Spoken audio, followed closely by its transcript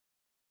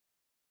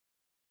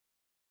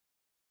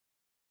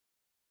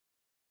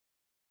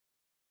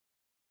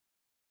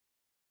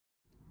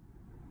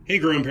Hey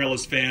Growing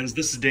Perilous fans,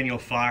 this is Daniel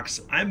Fox.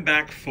 I'm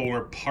back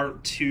for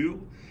part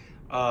 2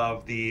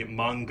 of the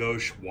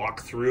Gauche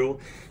walkthrough.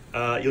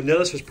 You'll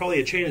notice there's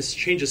probably a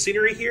change of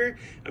scenery here.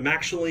 I'm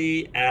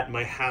actually at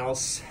my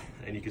house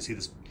and you can see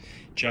this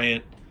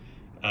giant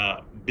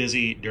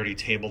busy dirty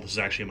table. This is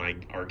actually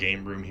our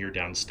game room here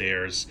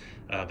downstairs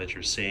that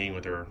you're seeing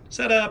with our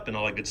setup and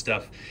all that good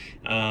stuff,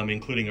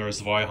 including our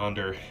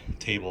Zweihander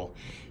table,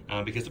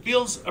 because it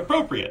feels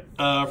appropriate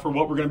for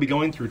what we're going to be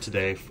going through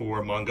today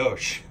for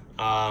Gauche.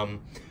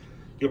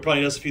 You'll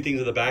probably notice a few things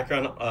in the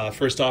background.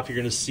 First off, you're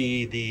going to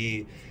see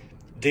the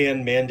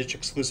Dan Mandich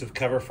exclusive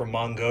cover for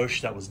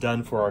Gauche that was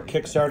done for our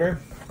Kickstarter.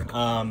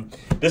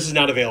 This is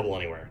not available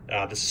anywhere.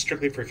 This is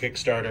strictly for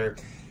Kickstarter.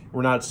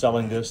 We're not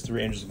selling this through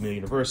Angels of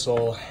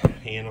Universal.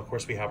 And of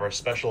course we have our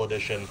special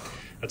edition.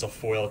 That's a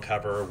foil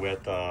cover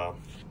with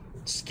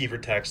Skeever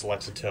Text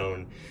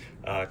Lexitone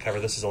cover.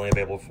 This is only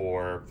available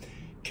for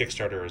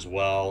Kickstarter as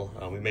well.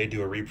 We may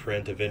do a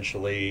reprint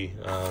eventually,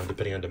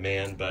 depending on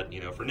demand, but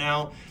for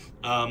now,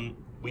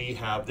 we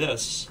have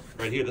this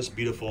right here, this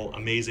beautiful,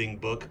 amazing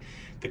book.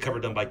 The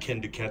cover done by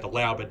Ken Duquette, the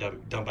layout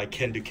done by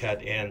Ken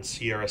Duquette and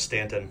Sierra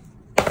Stanton.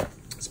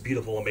 It's a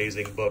beautiful,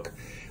 amazing book,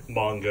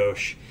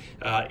 Gauche,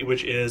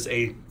 which is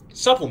a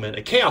supplement,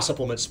 a chaos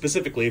supplement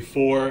specifically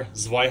for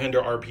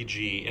Zweihander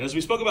RPG. And as we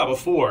spoke about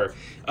before,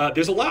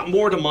 there's a lot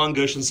more to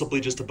Gauche than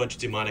simply just a bunch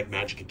of demonic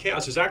magic and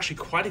chaos. There's actually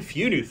quite a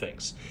few new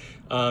things.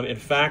 In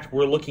fact,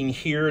 we're looking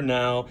here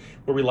now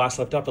where we last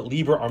left up at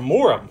Liber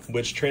Armorum,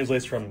 which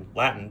translates from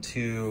Latin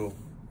to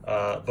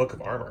Book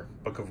of Armor,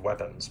 Book of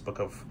Weapons, Book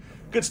of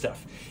good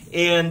stuff.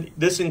 And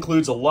this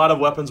includes a lot of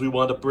weapons we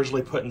wanted to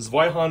originally put in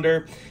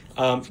Zweihander.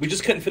 We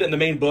just couldn't fit it in the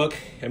main book.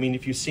 I mean,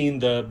 if you've seen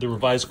the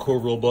revised core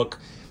rule book,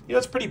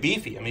 it's pretty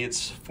beefy. I mean,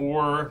 it's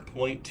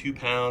 4.2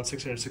 pounds,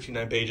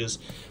 669 pages.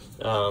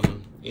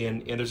 And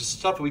there's just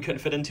stuff that we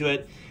couldn't fit into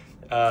it.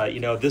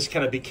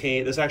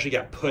 This actually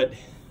got put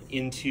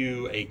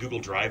into a Google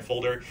Drive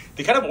folder.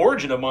 The kind of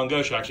origin of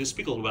Gauche, actually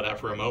speak a little about that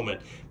for a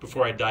moment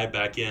before I dive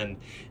back in.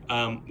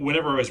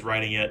 Whenever I was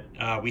writing it,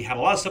 we had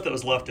a lot of stuff that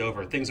was left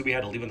over, things that we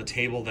had to leave on the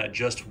table that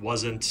just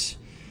was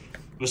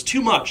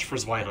too much for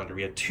Zweihander.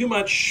 We had too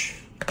much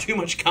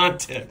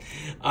content,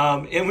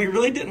 and we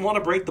really didn't want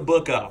to break the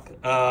book up.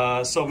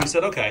 So we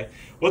said, okay,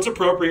 what's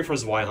appropriate for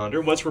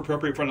Zweihander? What's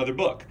appropriate for another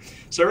book?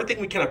 So everything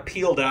we kind of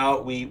peeled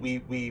out.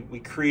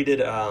 We created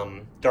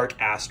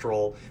Dark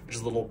Astral, which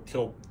is a little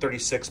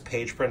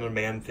 36-page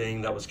print-on-demand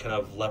thing that was kind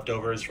of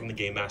leftovers from the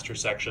Game Master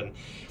section,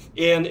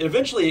 and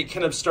eventually it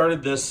kind of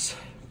started this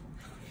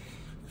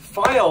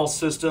file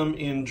system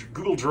in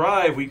Google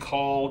Drive we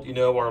called,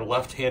 our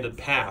left-handed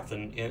path,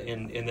 and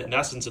in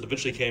essence, it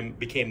eventually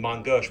became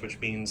Gauche, which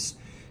means,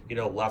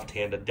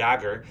 left-handed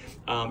dagger.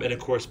 And of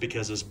course,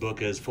 because this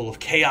book is full of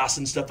chaos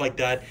and stuff like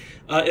that,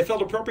 it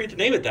felt appropriate to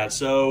name it that.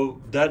 So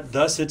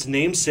thus its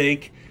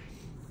namesake,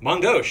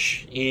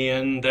 Gauche,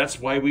 and that's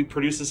why we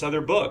produced this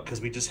other book,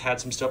 because we just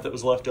had some stuff that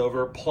was left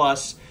over.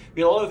 Plus,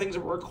 we had a lot of things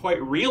that weren't quite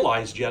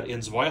realized yet in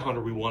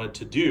Zweihander we wanted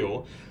to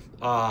do.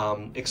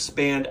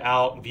 Expand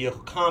out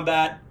vehicle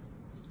combat,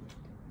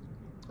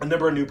 a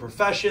number of new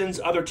professions,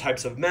 other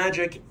types of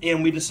magic,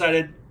 and we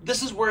decided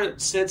this is where it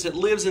sits. It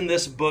lives in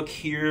this book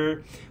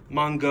here,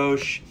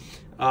 Gauche,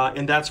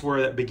 and that's where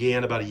it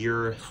began about a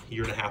year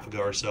and a half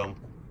ago or so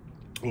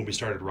when we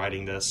started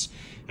writing this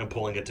and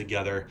pulling it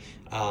together.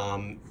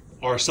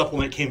 Our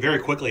supplement came very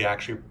quickly,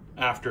 actually,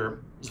 after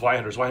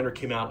Zweihander. Zweihander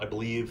came out, I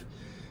believe,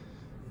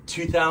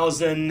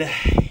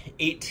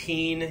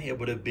 2018. It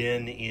would have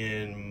been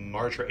in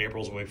March or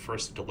April when we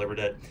first delivered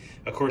it.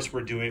 Of course,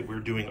 we're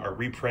doing our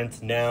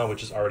reprint now,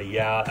 which is already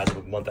out as of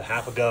a month and a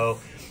half ago.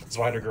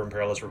 Zweihander Growing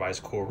Perilous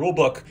revised core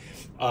rulebook,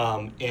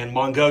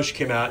 and Gauche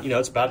came out.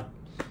 It's about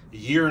a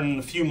year and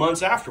a few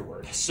months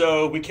afterward.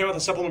 So we came out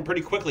with a supplement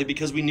pretty quickly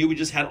because we knew we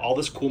just had all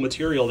this cool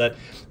material that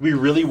we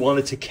really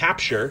wanted to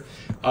capture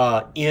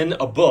in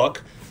a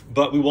book.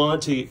 But we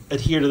wanted to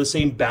adhere to the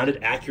same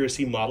bounded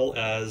accuracy model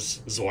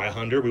as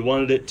Zweihander. We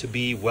wanted it to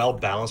be well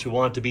balanced. We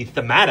wanted it to be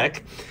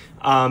thematic,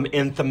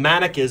 and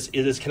thematic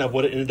is kind of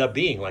what it ended up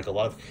being, like a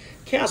lot of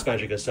chaos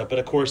magic and stuff. But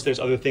of course, there's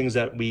other things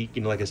that we,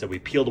 like I said, we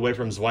peeled away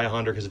from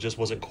Zweihander because it just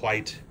wasn't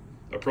quite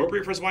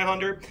appropriate for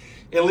Zweihander,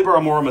 and Liber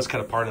Armorum is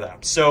kind of part of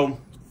that. So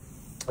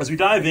as we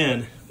dive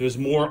in, there's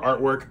more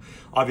artwork.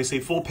 Obviously,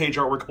 full-page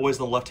artwork always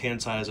on the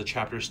left-hand side as a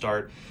chapter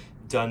start,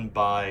 done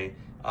by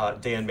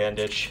Dan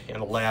Mandich,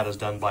 and the layout is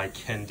done by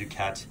Ken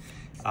Duquette.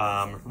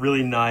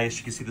 Really nice.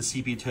 You can see the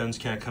CP tones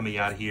kind of coming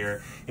out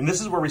here. And this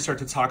is where we start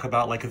to talk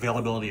about like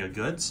availability of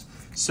goods.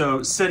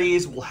 So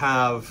cities will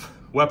have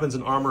weapons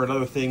and armor and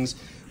other things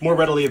more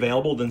readily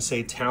available than,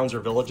 say, towns or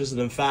villages. And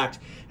in fact,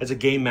 as a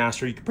game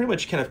master, you can pretty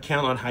much kind of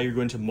count on how you're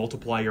going to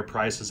multiply your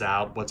prices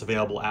out, what's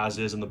available as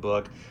is in the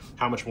book,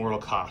 how much more it'll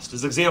cost.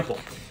 As an example,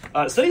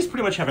 cities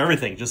pretty much have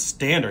everything, just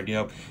standard,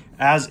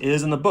 as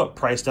is in the book,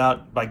 priced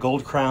out by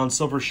gold crowns,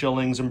 silver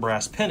shillings, and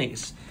brass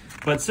pennies.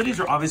 But cities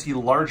are obviously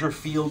larger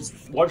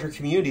fields, larger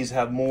communities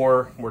have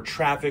more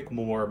traffic,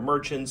 more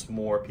merchants,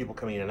 more people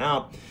coming in and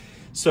out.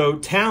 So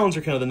towns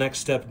are kind of the next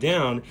step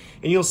down,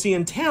 and you'll see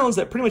in towns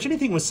that pretty much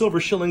anything with silver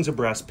shillings or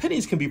brass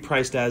pennies can be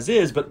priced as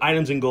is, but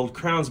items in gold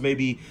crowns may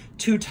be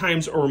 2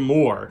 times or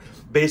more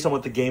based on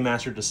what the game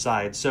master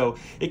decides. So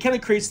it kind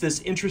of creates this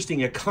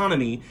interesting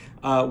economy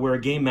where a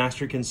game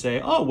master can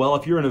say, oh, well,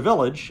 if you're in a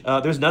village,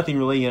 there's nothing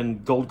really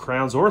in gold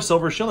crowns or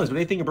silver shillings, but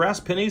anything in brass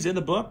pennies in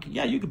the book,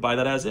 yeah, you could buy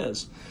that as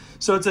is.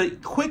 So it's a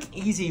quick,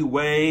 easy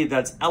way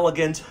that's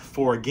elegant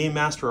for a game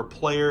master or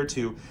player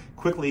to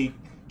quickly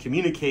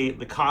communicate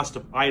the cost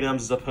of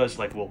items, as opposed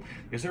to like, well,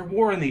 is there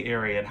war in the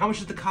area, and how much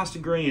is the cost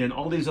of grain, and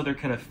all these other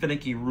kind of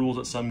finicky rules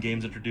that some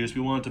games introduce.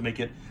 We wanted to make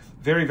it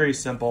very, very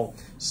simple,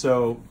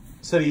 so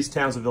cities,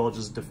 towns, and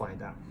villages define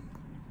that.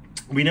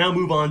 We now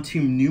move on to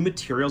new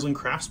materials and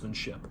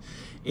craftsmanship,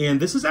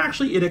 and this is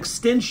actually an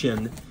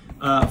extension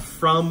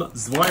from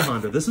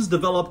Zweihander. This is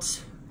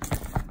developed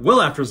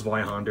well after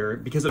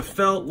Zweihander because it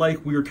felt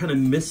like we were kind of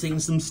missing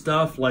some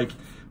stuff. Like,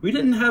 we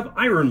didn't have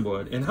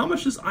ironwood, and how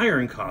much does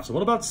iron cost? And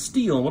what about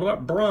steel? And what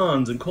about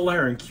bronze and coal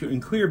iron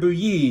and clear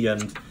bouillie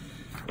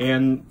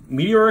and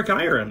meteoric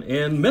iron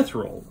and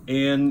mithril?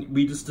 And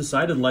we just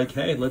decided, like,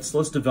 hey, let's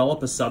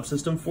develop a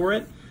subsystem for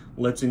it.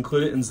 Let's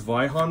include it in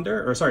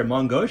Zweihander, or sorry,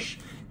 Gauche,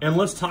 and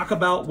let's talk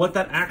about what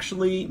that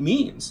actually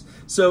means.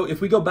 So if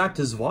we go back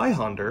to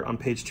Zweihander on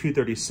page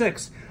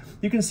 236,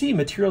 you can see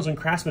materials and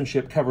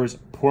craftsmanship covers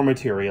poor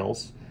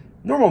materials,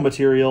 normal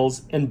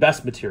materials, and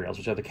best materials,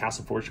 which are the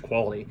castle forged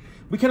quality.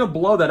 We kind of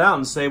blow that out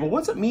and say, well,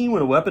 what's it mean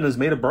when a weapon is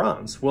made of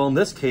bronze? Well, in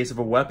this case, if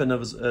a weapon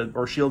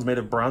or shield's made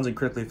of bronze and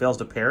critically fails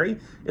to parry,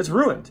 it's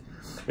ruined.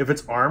 If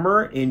it's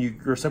armor and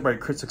you're struck by a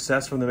crit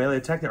success from the melee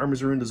attack, the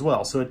armor's ruined as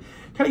well. So it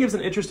kind of gives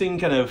an interesting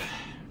kind of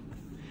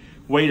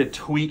way to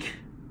tweak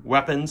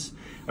weapons.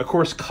 Of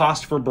course,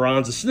 cost for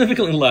bronze is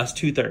significantly less,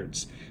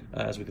 2/3,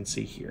 as we can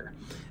see here.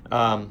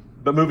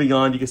 But moving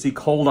on, you can see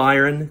cold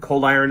iron.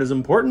 Cold iron is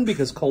important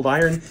because cold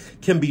iron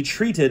can be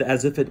treated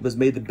as if it was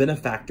made the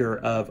benefactor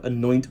of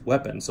anoint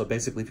weapons. So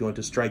basically, if you want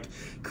to strike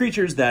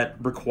creatures that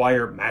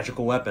require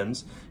magical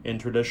weapons in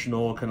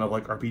traditional kind of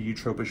like RPG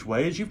tropish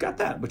ways, you've got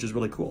that, which is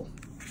really cool.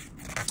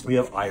 We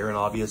have iron,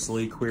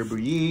 obviously, queer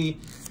bouillie.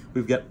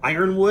 We've got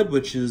ironwood,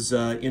 which is,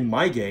 in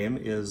my game,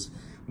 is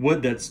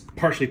wood that's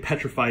partially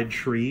petrified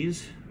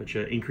trees, which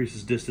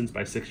increases distance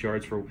by 6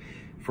 yards for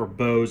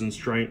bows and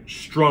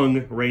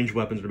strung range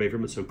weapons that are made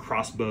from it, so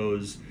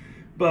crossbows,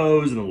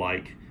 bows, and the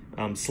like,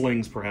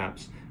 slings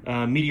perhaps.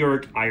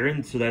 Meteoric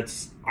iron, so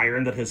that's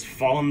iron that has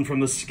fallen from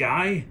the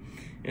sky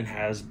and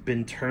has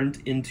been turned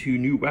into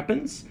new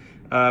weapons,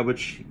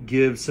 which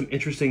gives some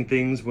interesting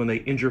things when they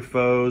injure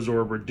foes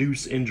or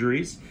reduce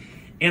injuries.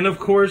 And of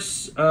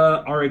course,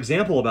 our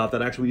example about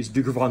that actually is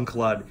Dugr von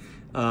Clud.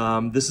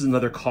 This is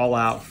another call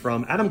out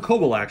from Adam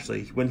Koebel,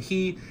 actually. When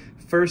he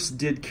first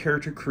did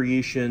character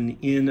creation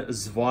in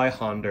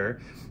Zweihander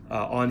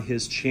on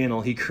his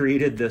channel, he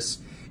created this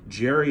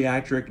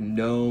geriatric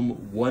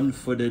gnome,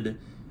 one-footed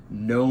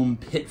gnome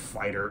pit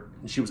fighter.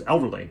 She was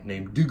elderly,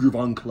 named Dugr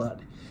von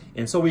Clud.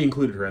 And so we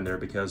included her in there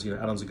because, you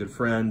know, Adam's a good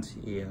friend,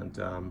 and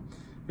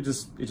it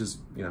just,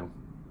 you know,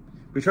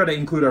 we try to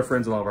include our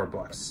friends in all of our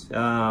books.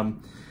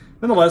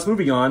 Nonetheless,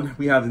 moving on,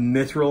 we have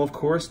mithril, of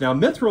course. Now,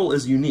 mithril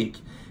is unique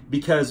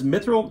because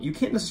mithril, you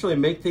can't necessarily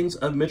make things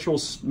of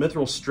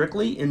mithril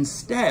strictly.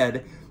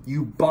 Instead,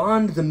 you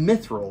bond the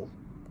mithril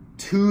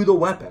to the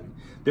weapon.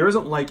 There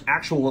isn't like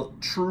actual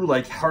true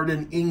like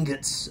hardened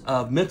ingots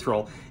of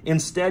mithril.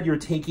 Instead, you're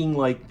taking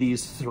like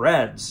these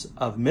threads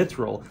of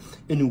mithril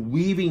and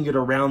weaving it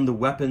around the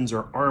weapons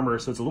or armor,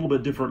 so it's a little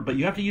bit different, but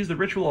you have to use the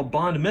ritual of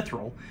bond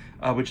mithril,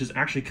 which is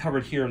actually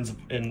covered here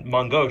in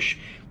Gauche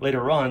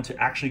later on, to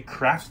actually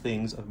craft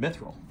things of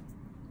mithril.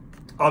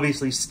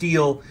 Obviously,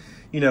 steel,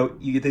 you know,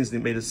 you get things that are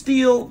made of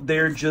steel,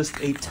 they're just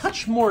a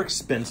touch more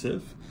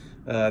expensive.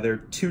 They're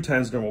 2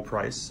 times normal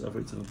price of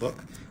what's in the book.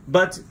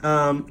 But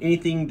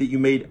anything that you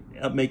make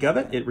of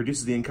it, it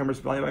reduces the encumbrance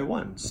value by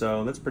 1.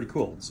 So that's pretty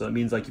cool. So it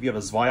means like if you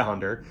have a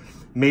Zweihander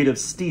made of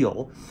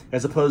steel,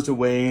 as opposed to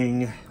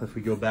weighing, if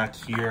we go back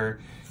here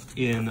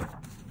in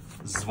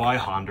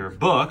Zweihander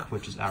book,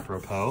 which is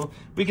apropos,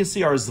 we can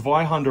see our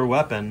Zweihander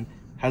weapon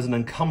has an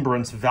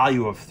encumbrance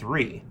value of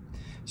 3.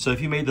 So if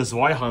you made the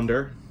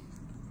Zweihander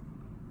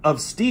of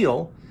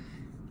steel,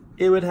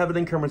 it would have an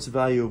encumbrance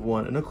value of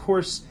 1. And of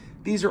course,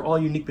 these are all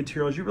unique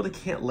materials. You really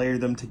can't layer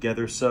them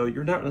together, so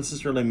you're not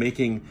necessarily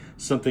making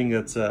something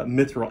that's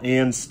mithril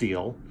and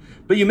steel.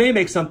 But you may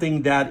make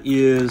something that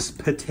is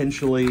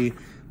potentially,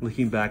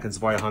 looking back at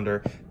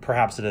Zweihander,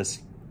 perhaps it is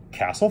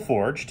castle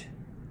forged,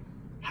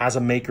 has a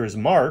maker's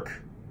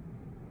mark,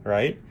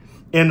 right?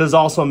 And is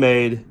also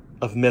made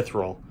of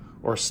mithril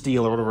or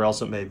steel or whatever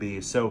else it may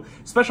be. So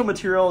special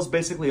materials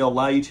basically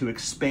allow you to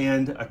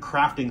expand a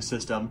crafting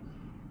system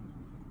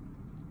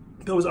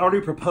that was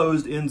already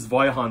proposed in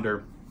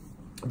Zweihander.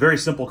 Very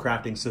simple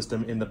crafting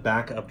system in the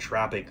back of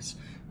trappings,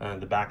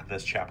 the back of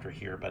this chapter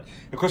here. But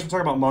of course, we're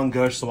talking about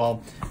Gauche, so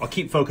I'll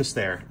keep focused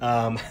there.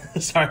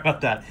 Sorry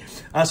about that.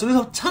 So there's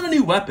a ton of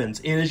new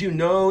weapons, and as you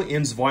know,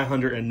 in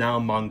Zweihander and now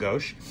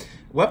Gauche,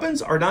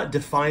 weapons are not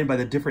defined by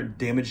the different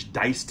damage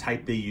dice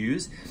type they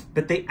use,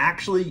 but they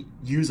actually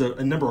use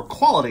a number of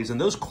qualities, and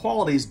those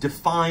qualities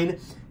define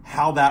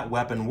how that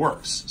weapon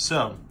works.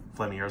 So,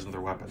 flaming arrows and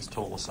their weapons,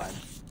 total aside.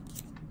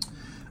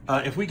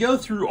 If we go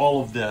through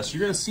all of this,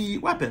 you're going to see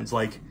weapons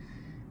like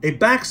a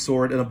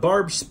backsword and a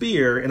barbed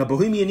spear and a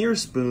Bohemian ear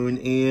spoon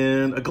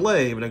and a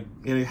glaive and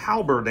a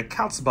halberd and a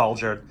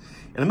Katzbalger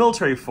and a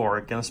military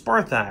fork and a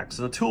Spartax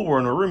and a toolwar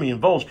and a Rumian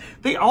Vulge.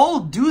 They all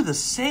do the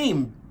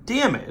same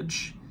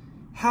damage.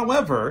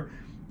 However,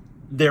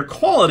 their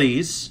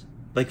qualities,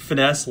 like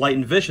finesse, light,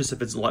 and vicious,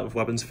 if it's light with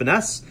weapons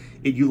finesse,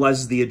 it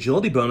utilizes the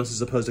agility bonus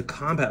as opposed to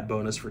combat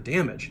bonus for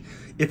damage.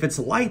 If it's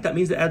light, that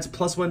means it adds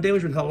 +1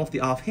 damage when held off the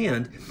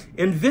offhand.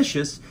 And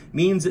vicious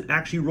means it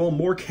actually roll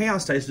more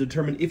chaos dice to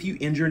determine if you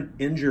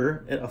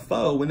injure a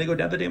foe when they go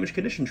down the damage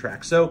condition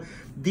track. So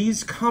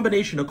these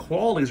combination of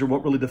qualities are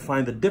what really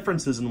define the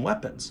differences in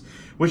weapons,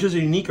 which is a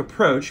unique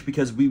approach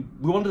because we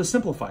wanted to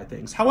simplify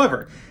things.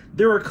 However,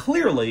 there are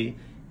clearly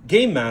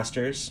game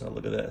masters. Oh,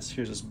 look at this.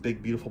 Here's this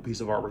big, beautiful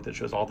piece of artwork that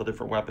shows all the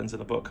different weapons in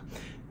the book.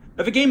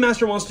 If a game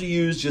master wants to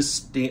use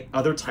just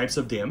other types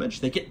of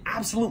damage, they can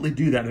absolutely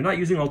do that. They're not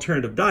using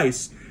alternative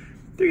dice.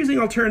 They're using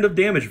alternative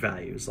damage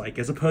values. Like,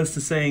 as opposed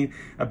to saying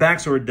a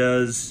backsword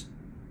does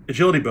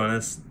agility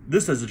bonus,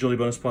 this does agility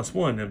bonus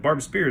 +1, and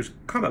barbed spears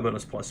combat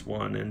bonus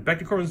 +1, and back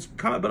to corners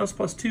combat bonus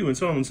 +2, and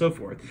so on and so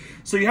forth.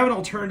 So you have an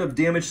alternative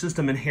damage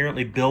system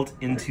inherently built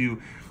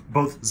into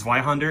both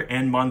Zweihander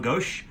and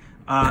Gauche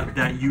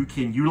that you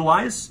can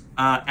utilize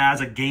as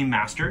a game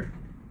master.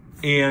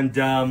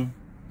 And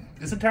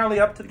it's entirely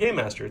up to the game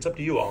master. It's up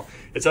to you all.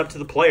 It's up to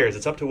the players.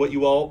 It's up to what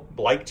you all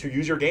like to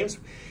use your games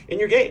in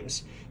your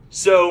games.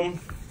 So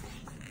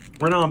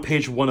we're now on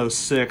page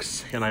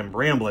 106, and I'm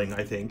rambling,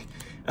 I think,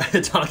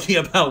 talking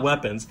about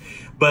weapons.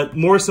 But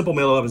more simple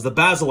melee weapons: the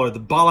basilar, the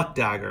bollock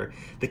dagger,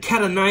 the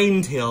cat o'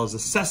 nine tails, the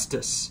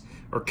cestus,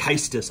 or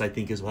Kaistus, I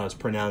think is how it's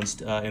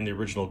pronounced in the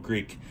original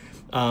Greek.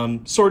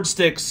 Sword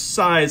sticks,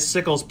 scythes,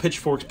 sickles,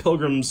 pitchforks,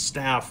 pilgrim's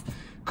staff,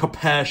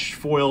 khopesh,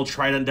 foil,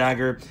 trident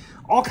dagger,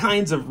 all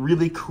kinds of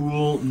really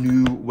cool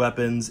new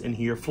weapons in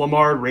here.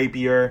 Flamard,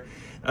 rapier,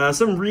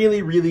 some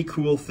really, really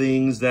cool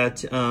things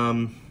that,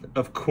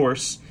 of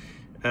course,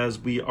 as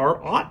we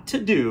are ought to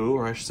do,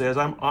 or I should say as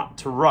I'm ought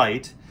to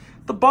write,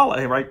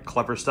 I write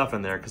clever stuff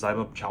in there because I'm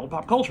a child of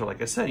pop culture,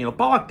 like I said. You know,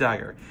 bollock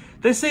dagger.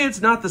 They say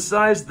it's not the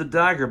size of the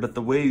dagger, but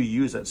the way you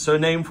use it. So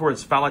named for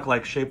its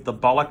phallic-like shape, the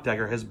bollock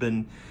dagger has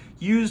been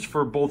used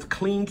for both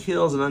clean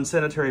kills and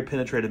unsanitary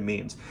penetrative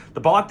means.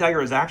 The bollock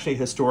dagger is actually a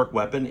historic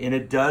weapon, and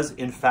it does,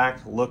 in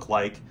fact, look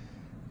like,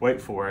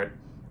 wait for it,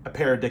 a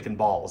pair of dick and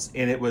balls.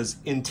 And it was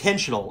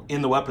intentional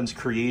in the weapon's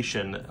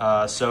creation,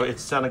 so it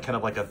sounded kind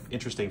of like an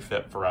interesting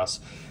fit for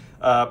us.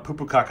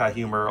 Poo-poo caca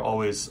humor,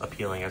 always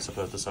appealing, I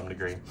suppose, to some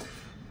degree.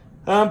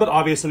 But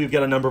obviously we've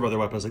got a number of other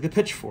weapons like the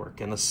pitchfork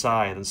and the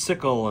scythe and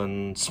sickle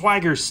and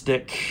swagger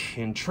stick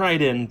and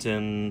trident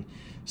and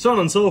so on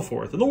and so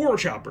forth, and the war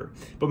chopper.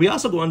 But we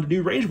also go on to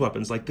new range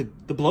weapons like the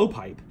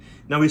blowpipe.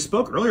 Now, we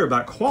spoke earlier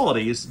about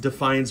qualities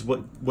defines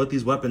what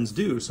these weapons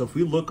do. So if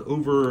we look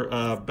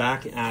over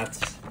back at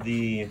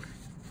the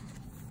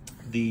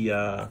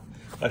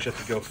actually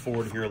have to go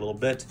forward here a little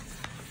bit.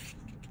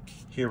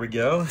 Here we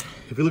go.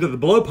 If we look at the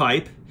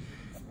blowpipe,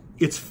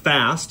 it's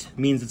fast,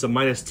 means it's a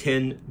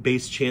 -10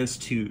 base chance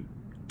to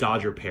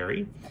dodge or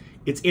parry.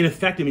 It's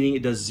ineffective, meaning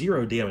it does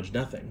 0 damage,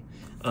 nothing.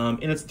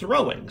 And it's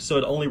throwing, so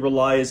it only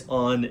relies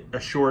on a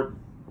short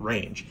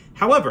range.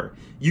 However,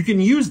 you can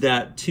use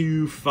that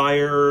to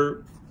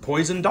fire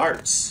poison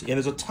darts. And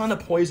there's a ton of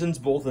poisons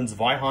both in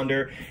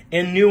Zweihander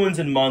and new ones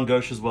in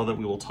Gauche as well that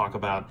we will talk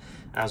about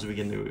as we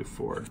begin to move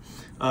forward.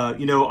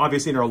 You know,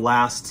 obviously in our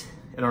last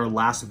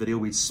video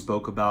we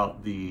spoke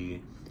about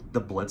the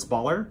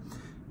Blitzballer.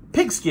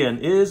 Pigskin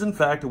is in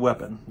fact a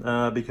weapon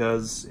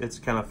because it's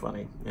kind of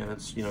funny and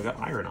it's, you know, got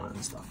iron on it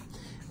and stuff.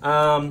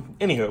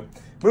 Anywho,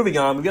 moving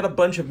on, we've got a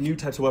bunch of new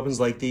types of weapons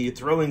like the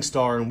Throwing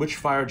Star and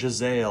Witchfire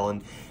Jezzail,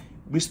 and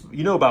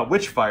you know about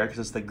Witchfire because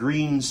it's the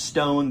green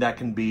stone that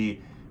can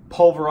be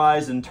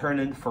pulverized and turned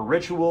in for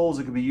rituals.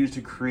 It can be used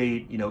to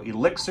create, you know,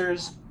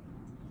 elixirs,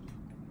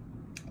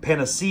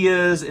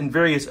 panaceas, and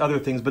various other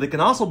things, but it can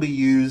also be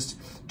used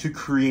to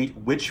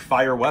create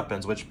Witchfire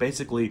weapons, which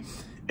basically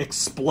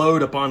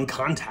explode upon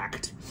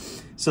contact.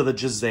 So the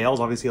Jezzail is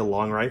obviously a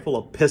long rifle.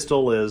 A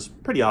pistol is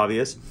pretty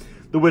obvious.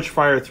 The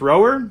Witchfire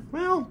Thrower,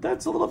 well,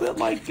 that's a little bit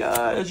like,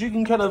 as you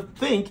can kind of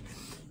think,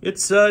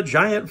 it's a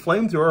giant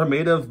flamethrower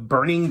made of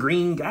burning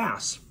green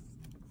gas.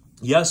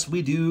 Yes,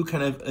 we do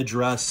kind of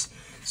address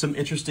some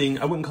interesting,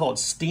 I wouldn't call it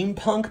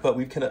steampunk, but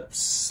we've kind of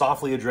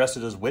softly addressed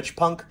it as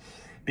witchpunk,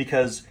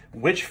 because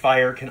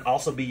Witchfire can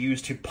also be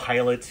used to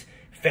pilot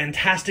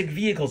fantastic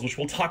vehicles, which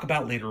we'll talk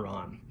about later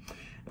on.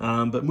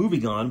 But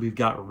moving on, we've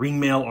got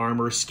ringmail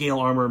armor, scale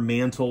armor,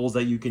 mantles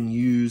that you can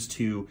use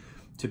to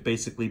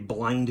basically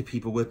blind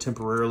people with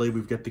temporarily.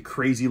 We've got the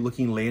crazy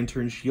looking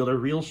lantern shield, a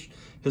real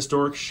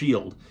historic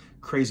shield,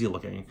 crazy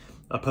looking,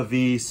 a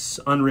pavis,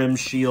 unrimmed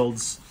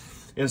shields,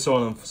 and so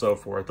on and so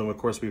forth. And of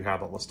course we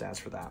have all the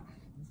stats for that.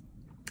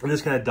 And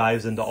this kind of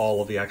dives into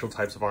all of the actual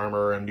types of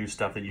armor and new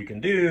stuff that you can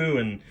do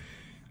and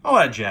all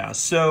that jazz.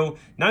 So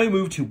now we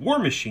move to war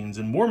machines,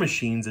 and war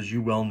machines, as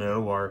you well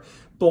know, are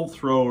bolt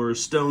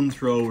throwers, stone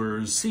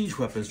throwers, siege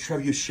weapons,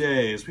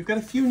 trebuchets. We've got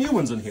a few new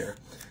ones in here,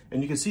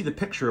 and you can see the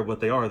picture of what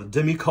they are: the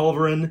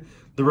demi-culverin,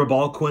 the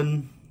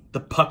Rebalquin, the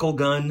puckle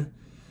gun,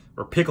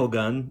 or pickle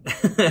gun,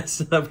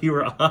 as we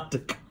were on to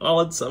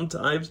call it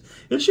sometimes.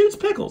 It shoots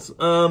pickles.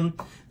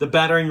 The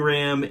battering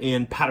ram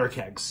and powder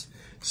kegs.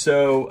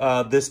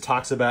 So this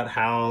talks about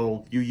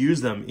how you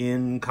use them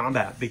in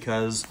combat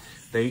because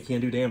they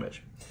can do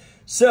damage.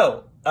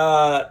 So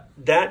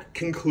that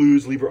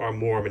concludes Liber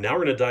Armorum, and now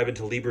we're going to dive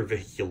into Liber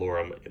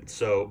Vehiculorum,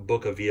 so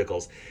Book of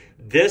Vehicles.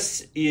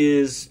 This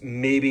is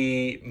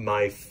maybe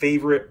my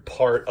favorite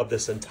part of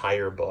this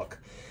entire book,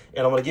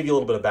 and I'm going to give you a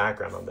little bit of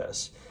background on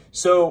this.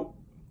 So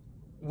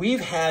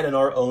we've had in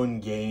our own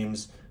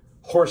games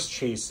horse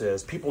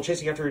chases, people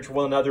chasing after each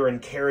one another in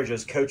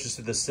carriages, coaches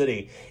through the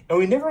city, and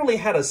we never really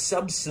had a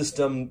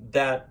subsystem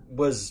that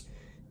was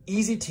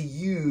easy to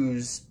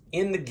use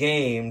in the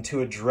game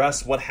to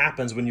address what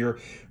happens when you're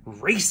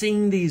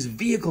racing these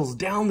vehicles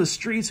down the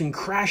streets and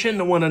crash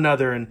into one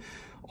another and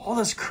all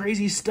this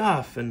crazy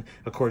stuff. And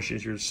of course,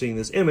 as you're seeing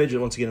this image,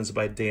 and once again, it's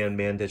by Dan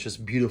Mandich,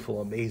 just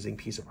beautiful, amazing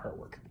piece of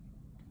artwork.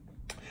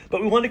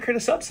 But we wanted to create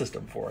a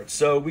subsystem for it,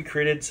 so we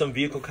created some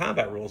vehicle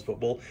combat rules. And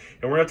we're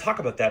going to talk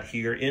about that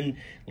here in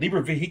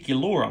Liber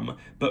Vehiculorum.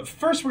 But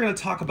first, we're going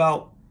to talk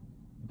about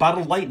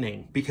Bottled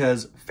Lightning,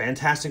 because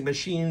fantastic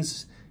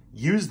machines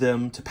use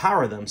them to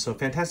power them. So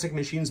fantastic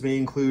machines may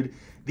include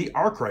the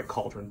Arkwright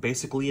Cauldron,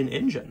 basically an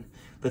engine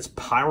that's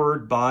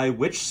powered by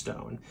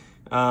Witchstone.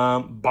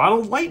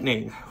 Bottled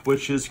Lightning,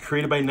 which is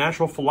created by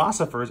natural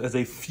philosophers as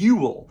a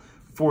fuel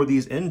for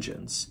these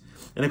engines.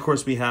 And of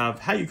course, we have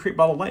how you create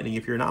bottled lightning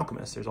if you're an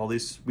alchemist. There's all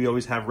these, we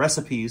always have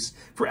recipes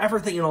for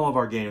everything in all of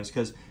our games,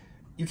 because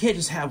you can't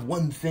just have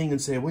one thing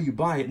and say, well, you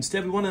buy it.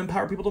 Instead, we want to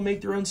empower people to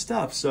make their own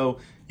stuff. So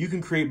you can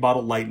create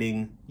bottled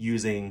lightning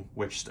using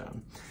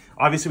Witchstone.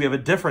 Obviously, we have a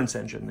difference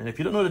engine. And if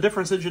you don't know what a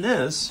difference engine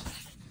is,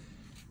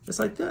 it's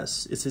like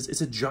this.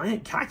 It's a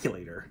giant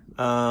calculator.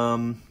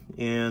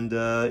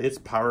 It's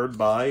powered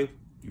by,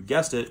 you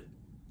guessed it,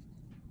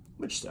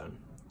 Witchstone,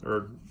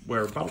 or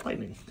bottled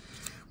lightning.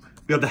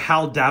 We have the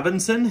Hal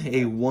Davidson,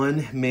 a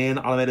one-man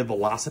automated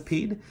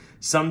velocipede.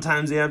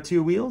 Sometimes they have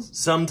two wheels,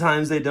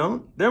 sometimes they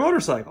don't. They're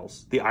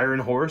motorcycles. The Iron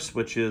Horse,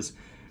 which is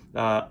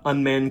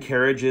unmanned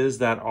carriages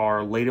that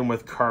are laden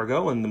with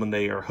cargo, and when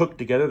they are hooked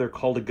together, they're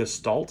called a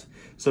gestalt.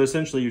 So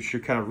essentially, it's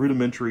your kind of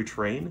rudimentary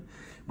train.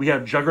 We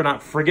have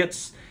Juggernaut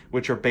frigates,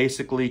 which are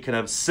basically kind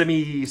of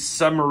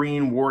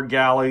semi-submarine war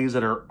galleys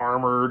that are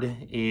armored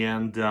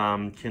and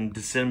can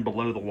descend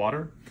below the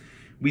water.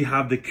 We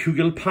have the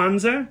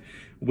Kugelpanzer,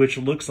 which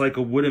looks like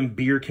a wooden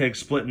beer keg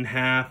split in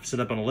half, set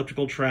up on an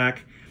elliptical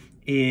track,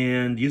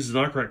 and uses an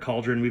Arkwright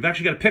Cauldron. We've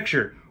actually got a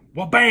picture,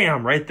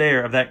 wha-bam, right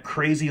there, of that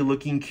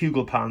crazy-looking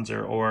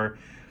Kugelpanzer, or,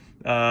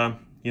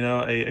 you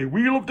know, a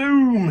Wheel of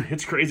Doom.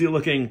 It's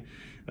crazy-looking,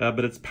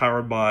 but it's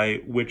powered by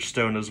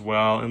Witchstone as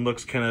well, and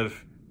looks kind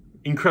of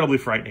incredibly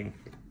frightening.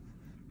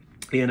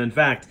 And in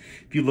fact,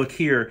 if you look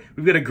here,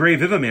 we've got a Grey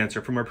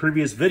Vivimancer from our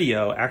previous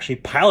video actually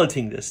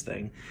piloting this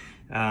thing.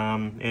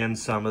 And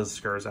some of the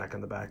Skurzak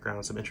in the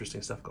background, some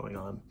interesting stuff going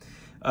on.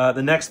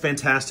 The next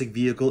fantastic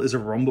vehicle is a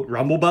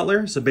rumble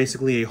butler, so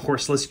basically a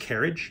horseless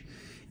carriage.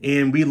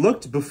 And we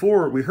heard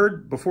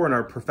before in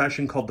our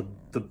profession called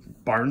the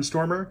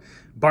barnstormer.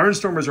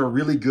 Barnstormers are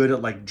really good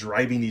at like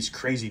driving these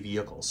crazy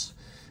vehicles.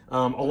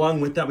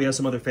 Along with that, we have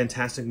some other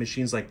fantastic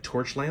machines like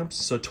torch lamps.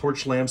 So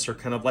torch lamps are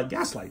kind of like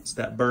gas lights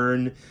that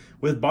burn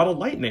with bottled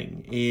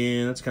lightning,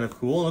 and that's kind of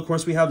cool. And of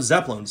course, we have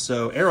zeppelins,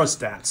 so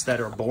aerostats that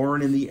are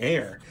born in the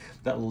air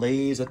that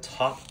lays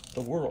atop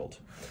the world.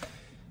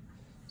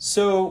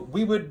 So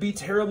we would be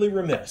terribly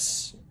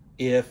remiss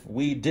if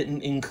we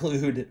didn't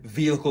include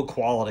vehicle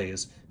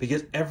qualities,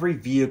 because every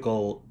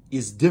vehicle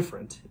is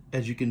different.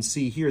 As you can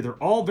see here, they're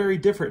all very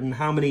different in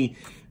how many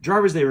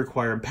drivers they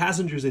require and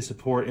passengers they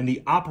support, and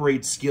the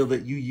operate skill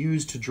that you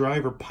use to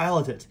drive or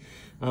pilot it.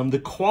 The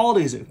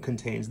qualities it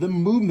contains, the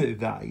movement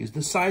values,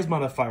 the size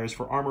modifiers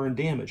for armor and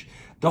damage,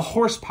 the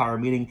horsepower,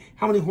 meaning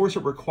how many horse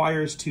it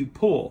requires to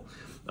pull.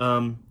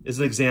 As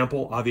an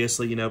example,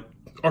 obviously, you know,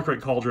 Arkwright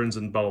Cauldrons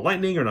and Bottled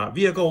Lightning are not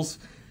vehicles.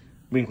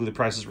 We include the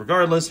prices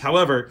regardless.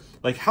 However,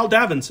 like Hal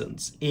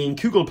Davidsons in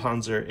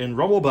Kugelpanzer, in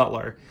Rumble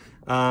Butler,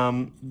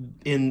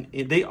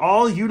 they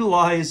all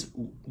utilize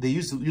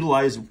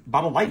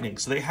Bottled Lightning,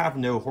 so they have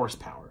no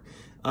horsepower.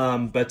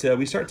 But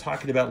we start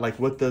talking about like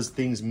what those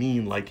things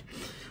mean, like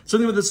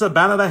something with the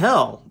Sabana de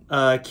Hell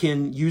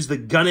can use the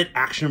gun it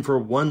action for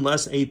 1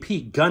 less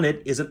AP. Gun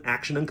it is an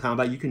action in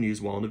combat you can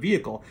use while in a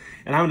vehicle.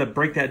 And I'm going to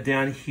break that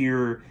down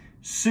here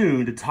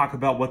soon to talk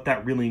about what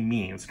that really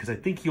means, because I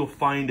think you'll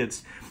find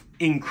it's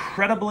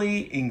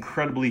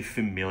incredibly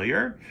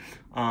familiar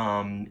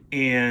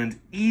and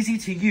easy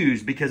to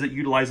use because it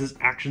utilizes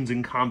actions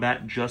in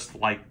combat just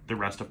like the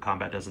rest of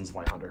combat does in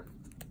Zweihander.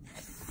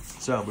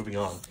 So moving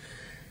on.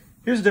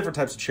 Here's the different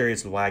types of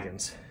chariots and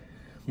wagons.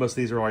 Most of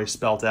these are already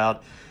spelt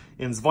out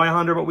in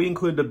Zweihander, but we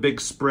included a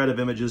big spread of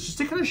images just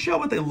to kind of show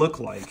what they look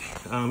like.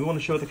 We want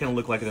to show what they kind of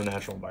look like in a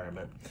natural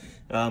environment.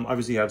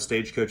 Obviously, you have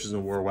stagecoaches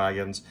and war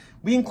wagons.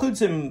 We include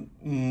some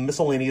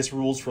miscellaneous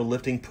rules for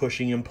lifting,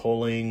 pushing, and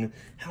pulling,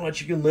 how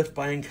much you can lift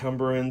by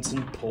encumbrance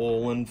and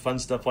pull and fun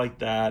stuff like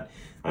that.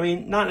 I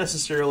mean, not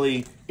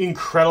necessarily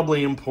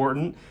incredibly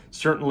important,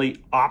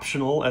 certainly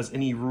optional as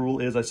any rule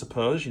is, I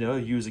suppose. You know,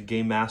 you as a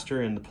game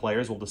master and the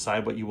players will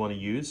decide what you want to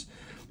use.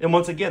 And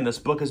once again, this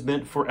book is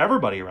meant for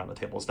everybody around the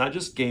table. It's not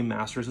just game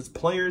masters, it's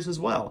players as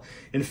well.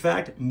 In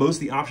fact, most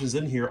of the options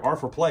in here are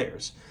for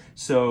players.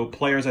 So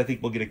players, I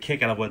think, will get a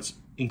kick out of what's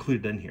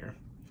included in here.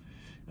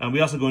 We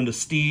also go into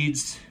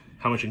steeds,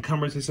 how much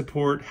encumbrance they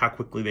support, how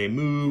quickly they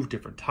move,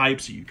 different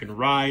types that you can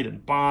ride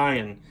and buy,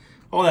 and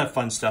all that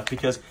fun stuff,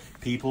 because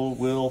people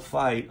will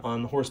fight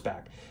on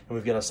horseback. And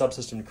we've got a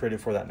subsystem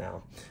created for that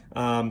now.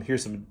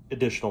 Here's some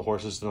additional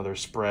horses, another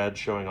spread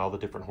showing all the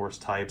different horse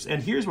types.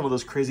 And here's one of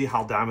those crazy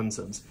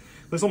Haldamensons.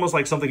 Looks almost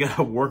like something out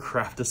of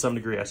Warcraft to some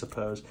degree, I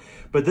suppose.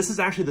 But this is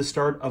actually the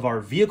start of our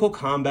vehicle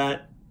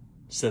combat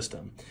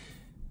system.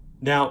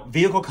 Now,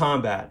 vehicle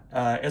combat,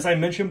 as I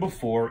mentioned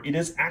before, it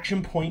is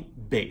action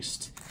point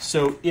based.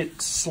 So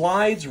it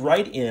slides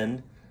right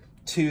in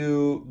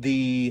to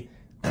the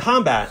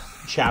combat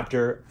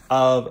chapter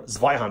of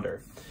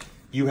Zweihander.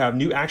 You have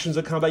new actions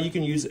of combat you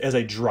can use as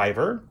a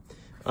driver,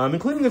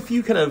 including a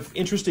few kind of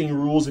interesting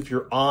rules if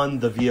you're on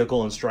the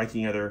vehicle and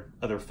striking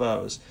other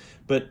foes.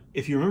 But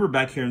if you remember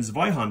back here in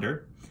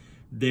Zweihander,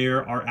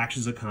 there are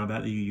actions of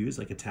combat that you use,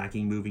 like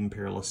attacking, moving,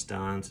 perilous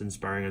stunts,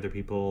 inspiring other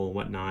people,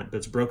 whatnot. But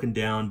it's broken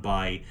down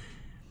by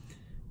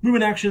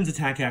movement actions,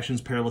 attack actions,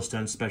 perilous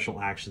stunts,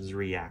 special actions,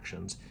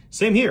 reactions.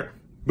 Same here.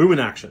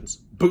 Movement actions.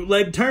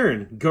 Bootleg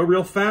turn. Go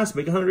real fast,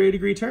 make a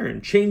 180-degree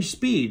turn. Change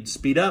speed.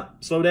 Speed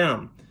up, slow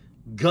down.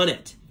 Gun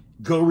it.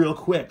 Go real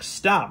quick.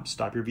 Stop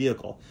your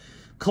vehicle.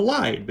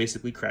 Collide,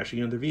 basically crashing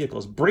into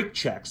vehicles. Brake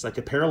checks, like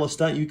a perilous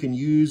stunt you can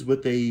use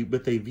with a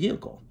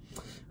vehicle.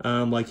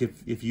 Like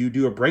if you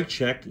do a brake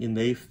check and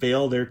they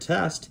fail their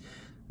test,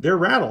 they're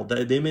rattled.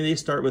 They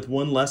start with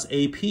one less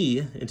AP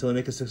until they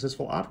make a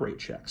successful operate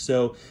check.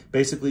 So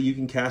basically you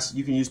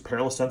can use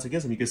perilous stunts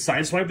against them. You can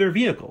sideswipe their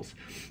vehicles.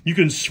 You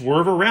can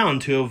swerve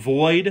around to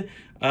avoid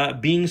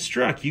being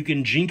struck. You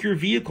can jink your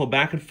vehicle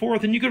back and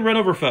forth, and you can run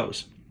over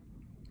foes.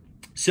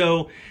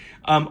 So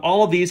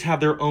all of these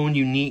have their own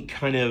unique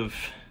kind of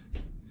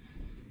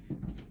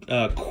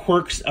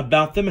quirks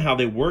about them, how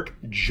they work,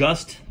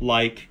 just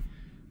like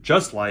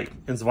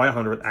in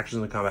Zweihander with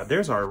actions in combat.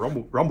 There's our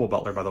rumble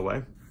butler, by the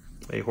way.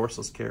 A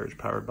horseless carriage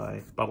powered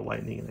by bottle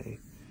lightning and a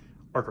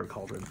arc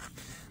cauldron.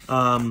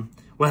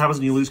 What happens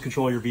when you lose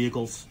control of your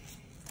vehicles?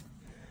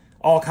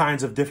 All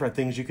kinds of different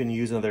things you can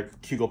use in other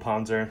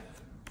Kugelpanzer.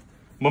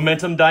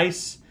 Momentum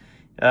dice.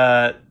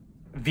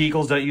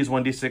 Vehicles don't use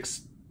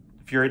 1d6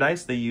 Fury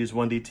dice. They use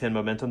 1d10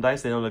 momentum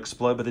dice. They don't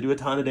explode, but they do a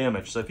ton of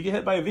damage. So if you get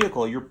hit by a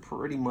vehicle, you're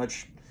pretty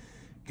much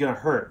gonna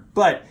hurt.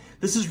 But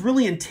this is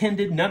really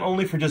intended not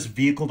only for just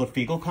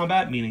vehicle-to-vehicle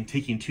combat, meaning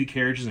taking two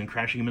carriages and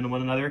crashing them into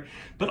one another,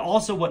 but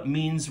also what it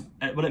means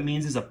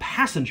is a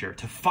passenger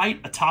to fight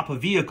atop a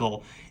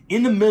vehicle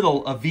in the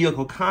middle of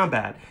vehicle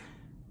combat.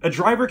 A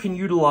driver can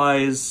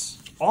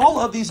utilize all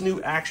of these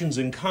new actions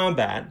in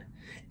combat,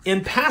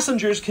 and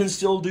passengers can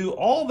still do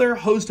all their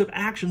host of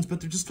actions, but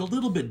they're just a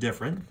little bit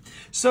different.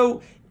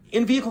 So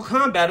in vehicle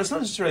combat, it's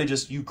not necessarily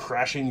just you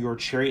crashing your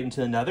chariot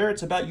into another.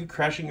 It's about you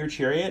crashing your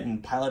chariot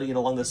and piloting it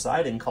along the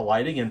side and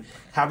colliding and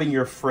having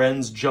your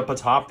friends jump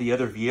atop the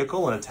other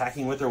vehicle and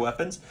attacking with their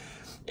weapons.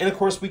 And of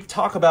course, we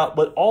talk about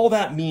what all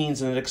that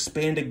means in an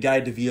expanded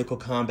guide to vehicle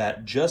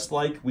combat, just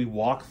like we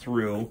walk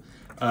through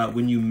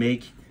when you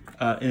make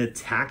an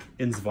attack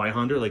in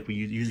Zweihander, like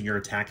using your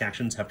attack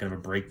actions, have kind of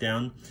a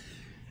breakdown.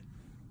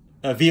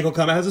 Vehicle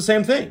combat has the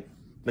same thing.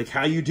 Like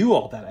how you do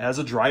all that as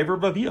a driver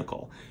of a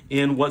vehicle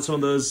and what some of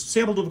those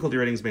sample difficulty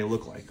ratings may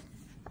look like.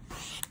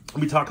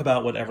 We talk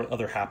about whatever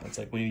other happens,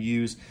 like when you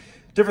use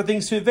different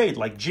things to evade,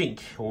 like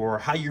jink, or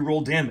how you roll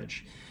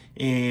damage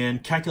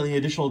and calculating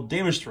additional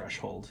damage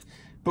threshold.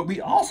 But we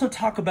also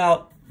talk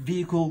about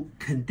vehicle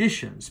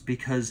conditions,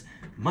 because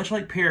much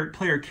like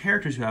player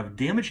characters who have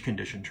damage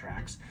condition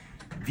tracks,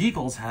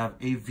 vehicles have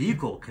a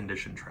vehicle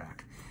condition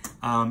track.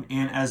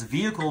 And as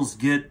vehicles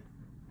get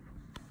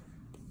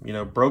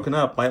broken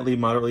up, lightly,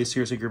 moderately,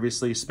 seriously,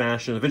 grievously,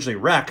 smashed, and eventually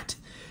wrecked,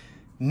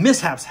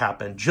 mishaps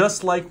happen.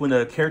 Just like when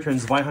a character in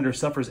Zweihander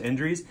suffers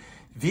injuries,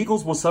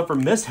 vehicles will suffer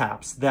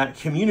mishaps that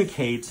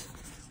communicate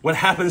what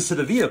happens to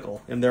the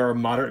vehicle. And there are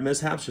moderate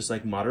mishaps, just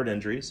like moderate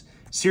injuries,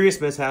 serious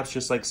mishaps,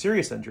 just like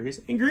serious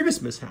injuries, and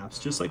grievous mishaps,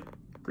 just like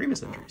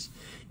grievous injuries.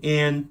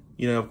 And,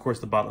 of course,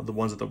 the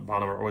ones at the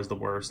bottom are always the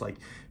worst, like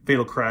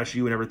fatal crash,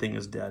 you and everything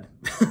is dead.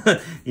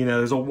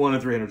 There's a 1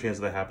 in 300 chance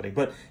of that happening.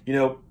 But,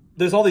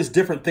 there's all these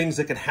different things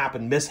that can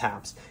happen,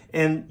 mishaps,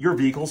 and your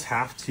vehicles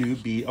have to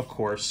be, of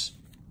course,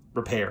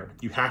 repaired.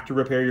 You have to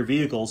repair your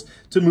vehicles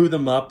to move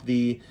them up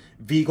the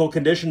vehicle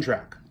condition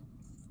track.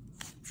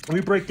 Let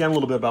me break down a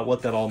little bit about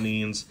what that all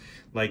means,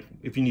 like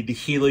if you need to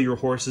heal your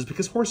horses,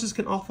 because horses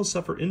can also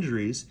suffer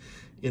injuries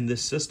in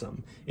this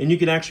system. And you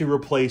can actually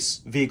replace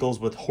vehicles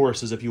with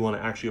horses if you want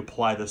to actually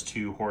apply this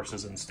to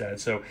horses instead.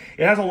 So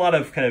it has a lot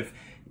of kind of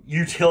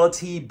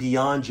utility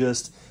beyond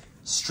just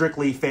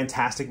strictly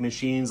fantastic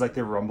machines like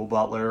the Rumble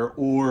Butler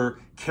or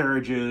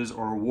carriages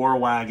or war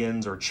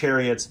wagons or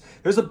chariots.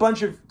 There's a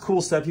bunch of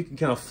cool stuff you can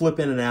kind of flip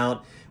in and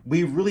out.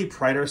 We really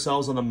pride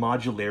ourselves on the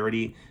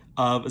modularity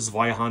of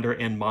Zweihander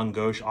and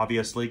Gauche,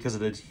 obviously, because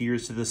it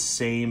adheres to the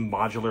same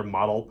modular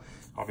model.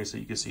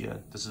 Obviously, you can see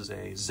this is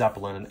a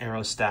Zeppelin, an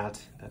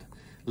aerostat that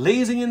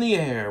lazing in the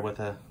air with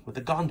a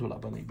gondola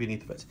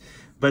beneath it.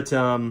 But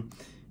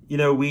you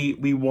know,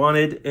 we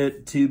wanted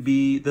it to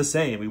be the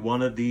same. We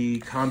wanted the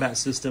combat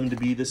system to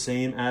be the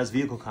same as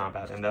vehicle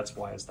combat, and that's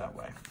why it's that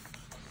way.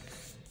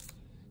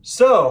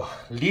 So,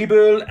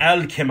 Liebe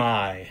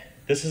Alchemie.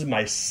 This is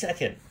my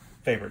second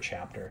favorite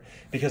chapter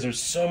because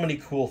there's so many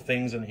cool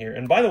things in here.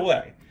 And by the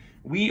way,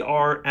 we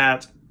are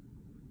at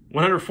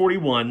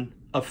 141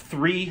 of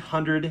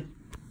 300,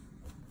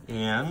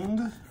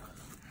 and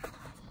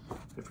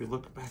if we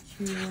look back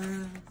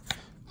here,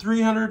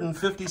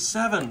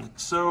 357.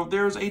 So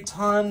there's a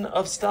ton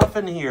of stuff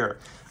in here,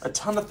 a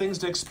ton of things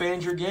to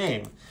expand your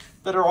game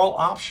that are all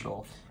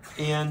optional.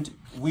 And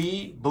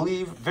we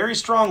believe very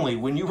strongly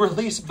when you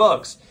release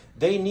books,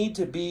 they need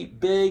to be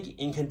big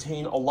and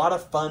contain a lot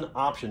of fun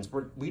options.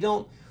 We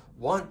don't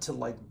want to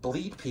like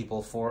bleed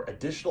people for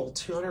additional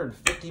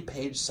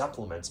 250-page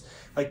supplements.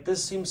 Like,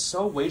 this seems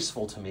so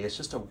wasteful to me. It's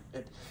just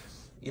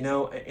you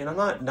know, and I'm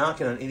not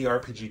knocking on any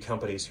RPG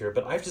companies here,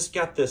 but I've just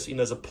got this, you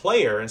know, as a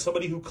player and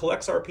somebody who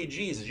collects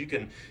RPGs, as you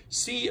can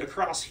see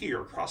across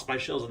here, across my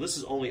shelves, and this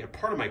is only a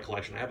part of my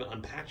collection. I haven't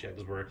unpacked yet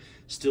because we're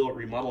still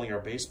remodeling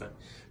our basement.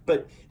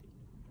 But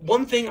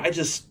one thing I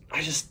just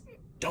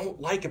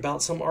don't like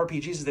about some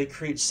RPGs is they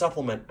create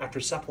supplement after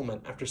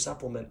supplement after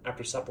supplement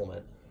after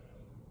supplement.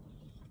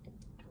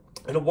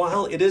 And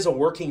while it is a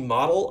working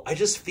model, I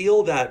just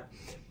feel that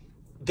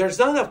there's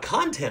not enough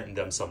content in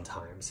them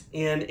sometimes.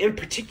 And in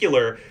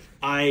particular,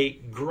 I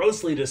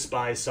grossly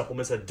despise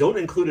supplements that don't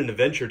include an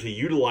adventure to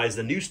utilize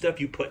the new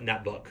stuff you put in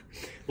that book.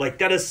 Like,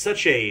 that is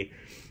such a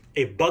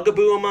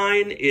bugaboo of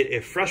mine.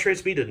 It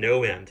frustrates me to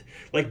no end.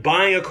 Like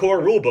buying a core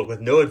rulebook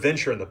with no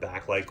adventure in the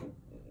back. Like,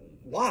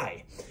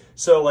 why?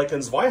 So like in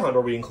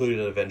Zweihander, we included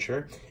an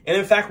adventure. And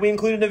in fact, we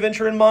included an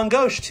adventure in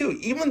Gauche too.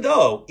 Even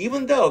though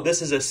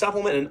this is a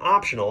supplement and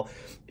optional,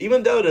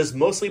 even though it is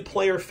mostly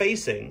player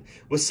facing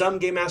with some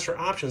Game Master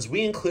options,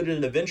 we included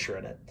an adventure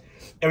in it.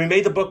 And we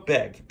made the book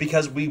big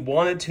because we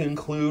wanted to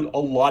include a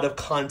lot of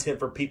content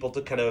for people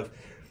to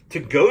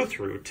go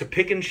through, to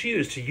pick and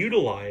choose, to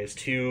utilize,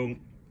 to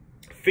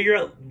figure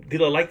out, do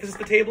they like this at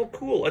the table?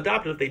 Cool,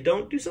 adopt it. If they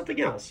don't, do something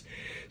else.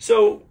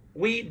 So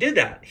we did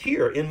that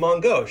here in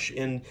Gauche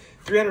in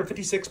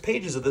 356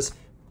 pages of this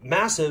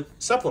massive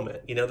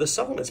supplement. You know, this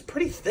supplement's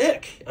pretty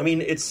thick. I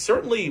mean, it's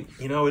certainly,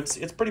 you know, it's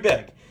pretty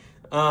big.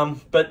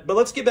 But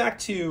let's get back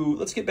to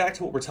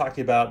what we're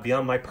talking about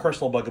beyond my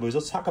personal bugaboos.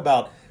 Let's talk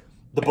about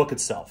the book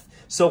itself.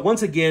 So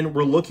once again,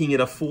 we're looking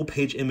at a full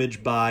page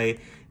image by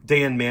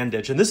Dan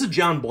Mandich, and this is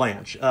John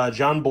Blanche.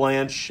 John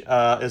Blanche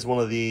is one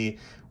of the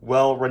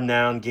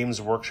well-renowned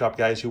Games Workshop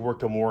guys who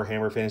worked on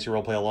Warhammer Fantasy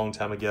Roleplay a long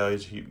time ago.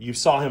 You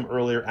saw him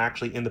earlier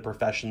actually in the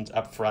Professions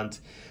up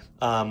front.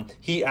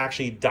 He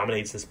actually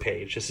dominates this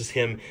page. This is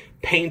him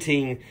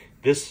painting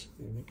this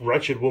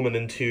wretched woman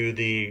into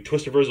the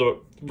twisted version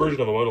of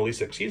the Mona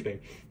Lisa,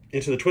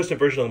 into the twisted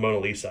version of the Mona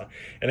Lisa.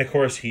 And of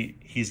course,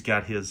 he's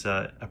got his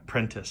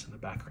apprentice in the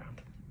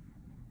background.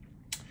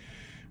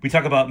 We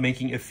talk about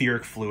making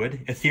etheric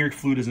fluid. Etheric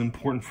fluid is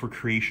important for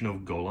creation of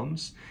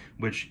golems,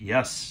 which,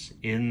 yes,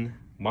 in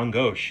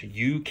Gauche,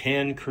 you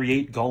can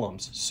create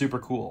golems. Super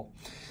cool.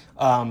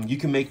 You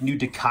can make new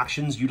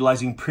decoctions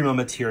utilizing prima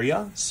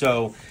materia.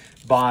 So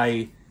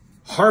by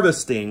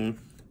harvesting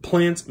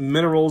plants,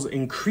 minerals,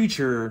 and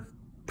creature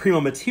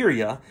prima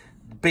materia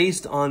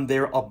based on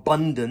their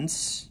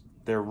abundance,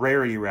 their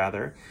rarity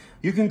rather,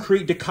 you can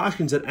create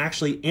decoctions that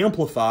actually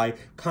amplify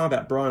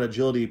combat, brawn,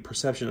 agility,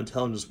 perception,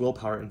 intelligence,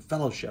 willpower, and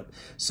fellowship.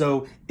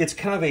 So it's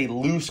kind of a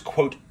loose,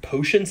 quote,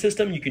 potion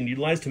system you can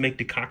utilize to make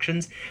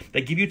decoctions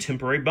that give you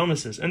temporary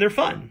bonuses. And they're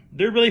fun.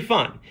 They're really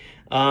fun.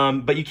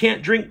 But you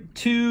can't drink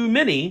too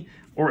many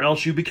or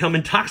else you become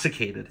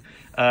intoxicated.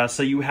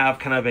 So you have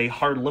kind of a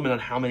hard limit on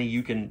how many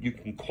you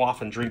can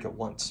quaff and drink at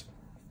once.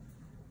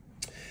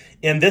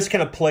 And this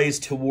kind of plays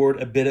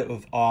toward a bit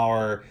of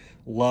our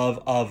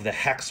love of the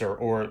Hexer,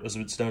 or as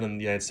it's known in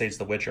the United States,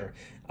 the Witcher.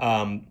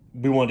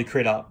 We wanted to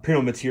create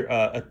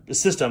a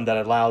system that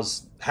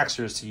allows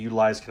Hexers to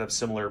utilize kind of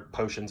similar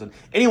potions. And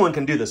anyone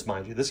can do this,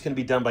 mind you. This can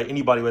be done by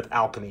anybody with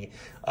alchemy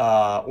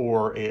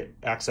or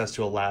access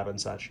to a lab and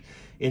such,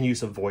 in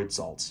use of void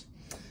salts.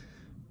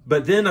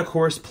 But then, of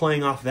course,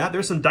 playing off that,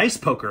 there's some dice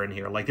poker in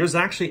here. Like, there's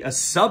actually a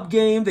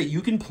sub-game that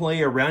you can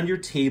play around your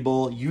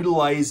table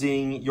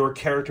utilizing your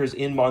characters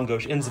in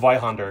Gauche, in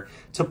Zweihander,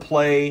 to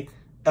play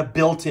a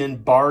built-in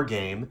bar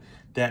game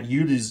that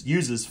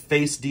uses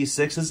face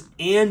D6s,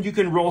 and you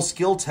can roll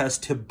skill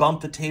tests to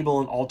bump the table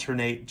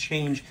and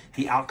change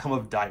the outcome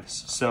of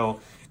dice.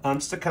 So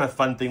just a kind of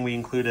fun thing we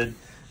included.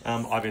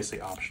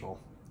 Obviously optional.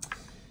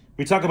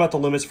 We talk about the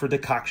limits for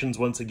decoctions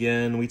once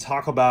again. We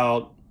talk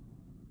about,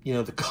 you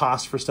know, the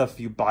cost for stuff if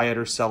you buy it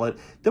or sell it.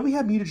 Then we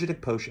have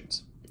mutagenic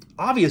potions.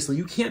 Obviously,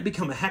 you can't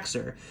become a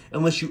hexer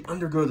unless you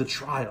undergo the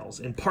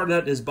trials, and part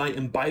of that is by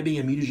imbibing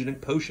a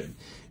mutagenic potion.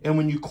 And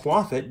when you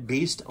quaff it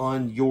based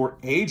on your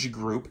age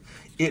group,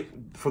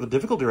 for the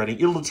difficulty rating,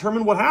 it'll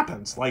determine what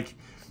happens. Like,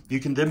 you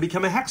can then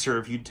become a hexer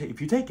if you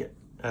take it,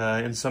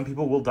 and some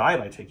people will die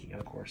by taking it,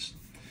 of course.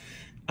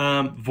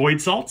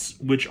 Void salts,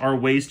 which are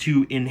ways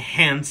to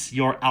enhance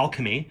your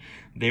alchemy.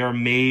 They are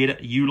made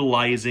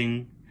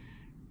utilizing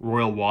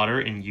royal water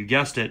and, you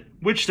guessed it,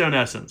 witchstone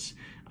essence.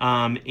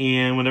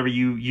 And whenever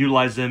you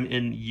utilize them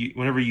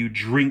whenever you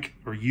drink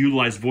or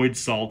utilize void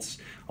salts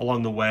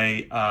along the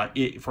way,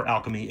 for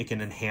alchemy, it can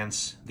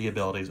enhance the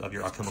abilities of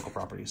your alchemical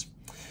properties.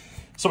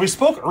 So we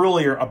spoke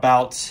earlier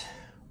about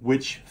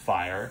witch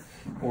fire,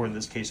 or in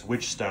this case,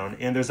 witchstone,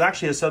 and there's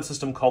actually a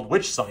subsystem called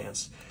witch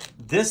science.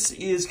 This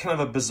is kind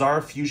of a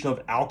bizarre fusion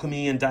of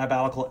alchemy and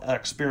diabolical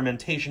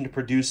experimentation to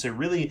produce a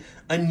really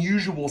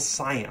unusual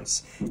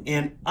science.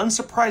 And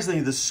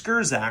unsurprisingly, the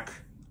Skurzak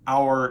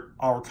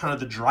are kind of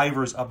the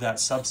drivers of that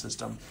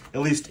subsystem,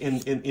 at least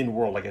in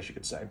world, I guess you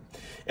could say.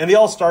 And they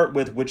all start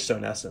with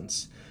witchstone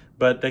essence,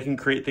 but they can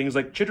create things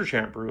like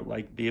Chitterchant Brew,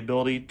 like the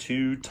ability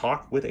to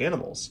talk with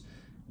animals.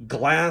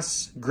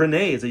 Glass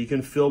grenades that you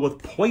can fill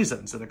with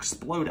poisons that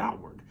explode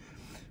outward.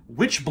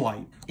 Witch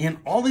Blight. And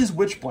all these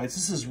Witch Blights,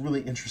 this is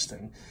really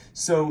interesting.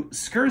 So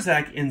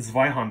Skurzak and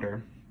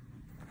Zweihander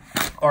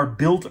are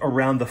built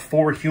around the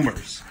 4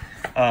 humors.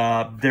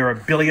 There are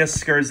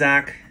Bilious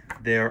Skurzak,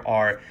 there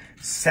are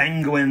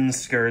Sanguine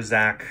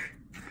Skurzak,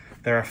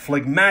 there are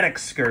Phlegmatic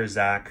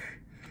Skurzak.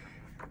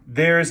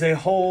 There's a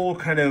whole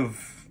kind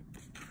of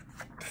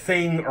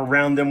thing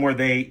around them where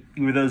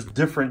those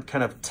different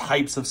kind of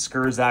types of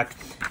Skurzak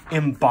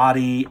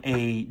embody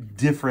a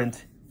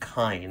different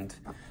kind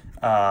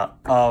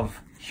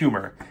of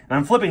humor. And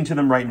I'm flipping to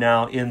them right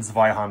now in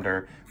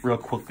Zweihander real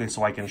quickly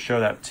so I can show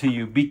that to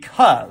you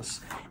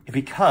because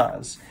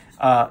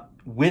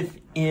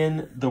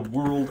within the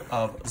world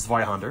of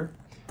Zweihander,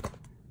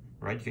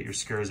 right, you get your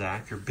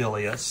Skurzak, your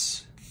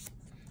Bilious,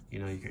 you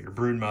know, you get your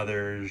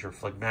Broodmothers, your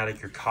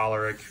Phlegmatic, your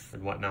Choleric,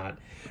 and whatnot.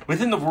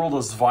 Within the world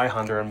of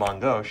Zweihander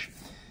and Gauche,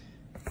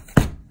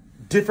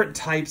 different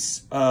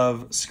types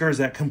of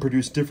Skurzak can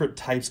produce different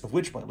types of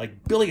Witchblight.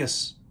 Like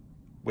Bilious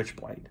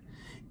Witchblight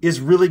is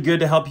really good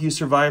to help you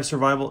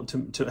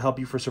to help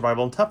you for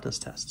survival and toughness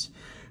tests.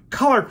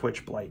 Choleric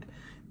Witchblight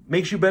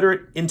makes you better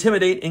at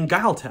intimidate and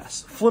guile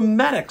tests.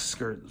 Phlegmatic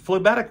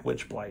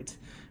Witchblight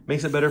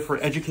makes it better for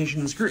education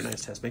and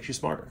scrutinize tests, makes you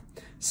smarter.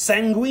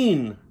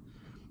 Sanguine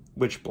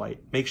Witchblight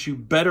makes you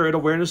better at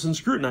awareness and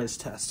scrutinize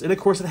tests. And of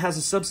course, it has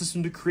a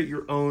subsystem to create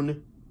your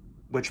own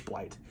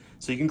Witchblight.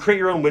 So you can create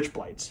your own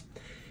Witchblights.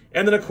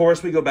 And then, of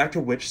course, we go back to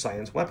witch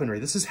science weaponry.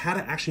 This is how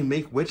to actually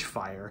make witch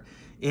fire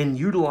and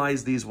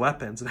utilize these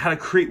weapons, and how to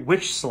create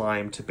witch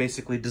slime to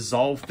basically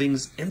dissolve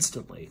things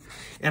instantly,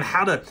 and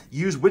how to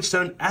use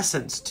witchstone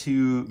essence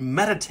to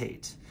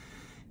meditate,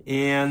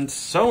 and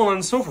so on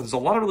and so forth. There's a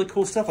lot of really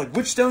cool stuff like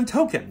witchstone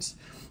tokens,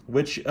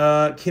 which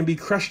can be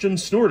crushed and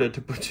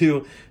snorted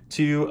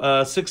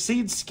to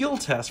succeed skill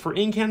tests for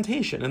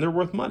incantation, and they're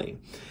worth money.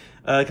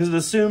 Because it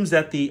assumes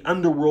that the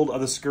underworld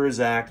of the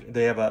Skurzak,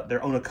 they have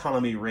their own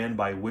economy ran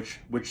by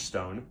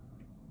witchstone.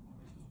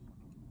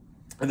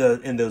 And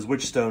those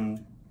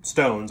witchstone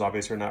stones,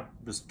 obviously,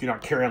 you're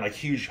not carrying like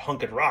huge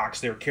hunking rocks.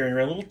 They're carrying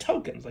around little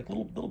tokens, like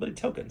little bitty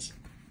tokens.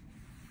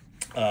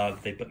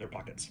 They put in their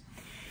pockets.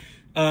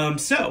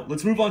 So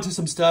let's move on to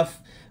some stuff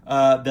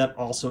that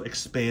also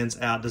expands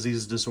out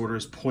diseases,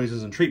 disorders,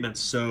 poisons, and treatments.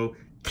 So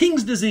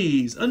King's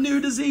disease, a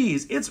new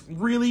disease. It's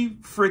really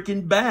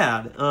freaking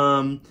bad.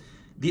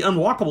 The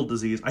unwalkable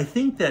disease. I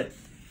think that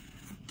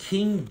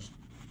King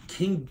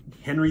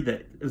Henry,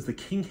 that it was the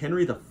King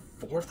Henry the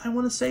Fourth, I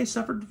want to say,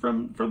 suffered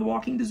from the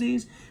walking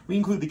disease. We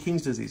include the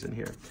King's disease in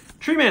here.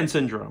 Tree Man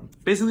syndrome,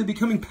 basically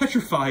becoming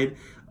petrified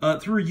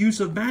through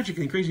use of magic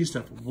and crazy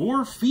stuff.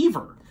 War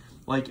fever,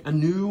 like a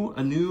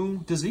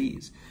new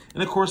disease.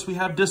 And of course, we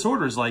have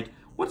disorders like,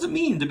 what does it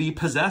mean to be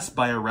possessed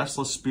by a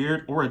restless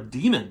spirit or a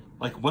demon?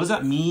 Like, what does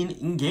that mean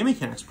in game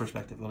mechanics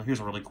perspective? Well, here's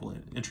a really cool,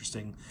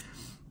 interesting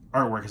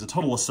artwork. As a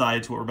total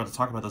aside to what we're about to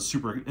talk about that's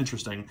super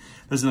interesting,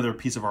 there's another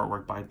piece of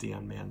artwork by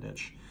Dan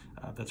Mandich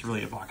that's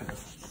really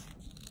evocative.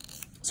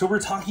 So we're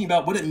talking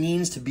about what it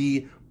means to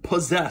be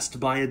possessed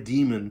by a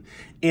demon.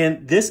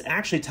 And this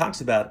actually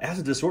talks about, as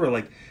a disorder,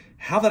 like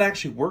how that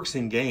actually works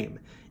in game.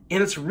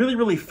 And it's really,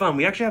 really fun.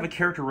 We actually have a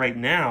character right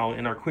now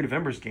in our Queen of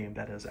Embers game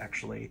that is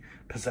actually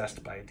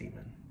possessed by a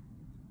demon.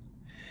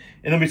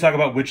 And then we talk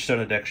about witchstone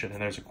addiction,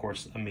 and there's, of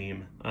course, a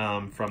meme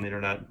from the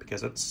internet,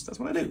 because that's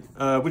what I do.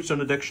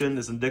 Witchstone addiction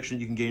is an addiction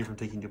you can gain from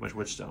taking too much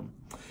witchstone.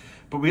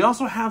 But we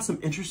also have some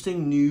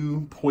interesting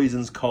new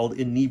poisons called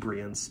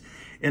inebriants.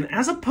 And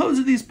as opposed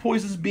to these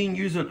poisons being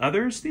used on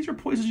others, these are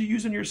poisons you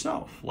use on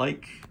yourself,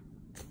 like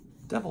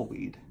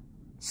devilweed,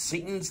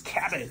 Satan's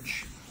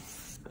cabbage.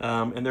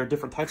 And there are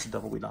different types of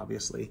devilweed,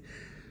 obviously.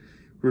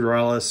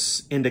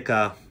 Ruderalis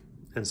indica,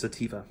 and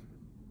sativa.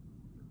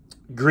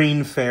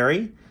 Green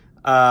fairy.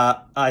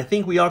 I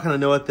think we all kind of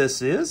know what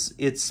this is.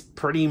 It's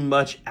pretty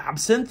much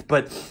absinthe,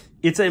 but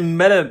it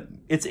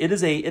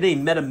is a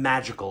meta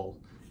magical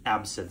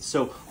absinthe.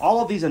 So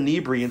all of these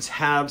inebriants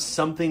have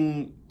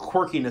something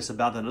quirkiness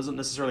about them. It doesn't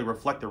necessarily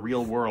reflect the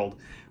real world,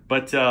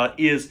 but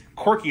is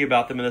quirky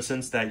about them in the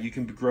sense that you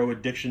can grow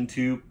addiction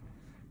to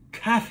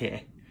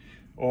coffee,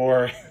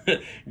 or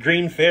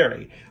green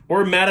fairy,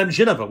 or Madame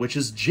Geneva, which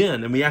is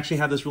gin. And we actually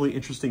have this really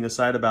interesting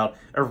aside about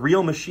a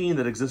real machine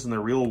that exists in the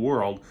real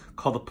world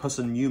called the Puss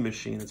and Mew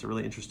machine. It's a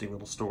really interesting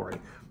little story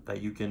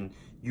that you can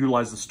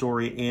utilize the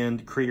story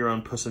and create your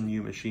own Puss and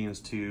Mew machines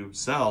to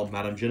sell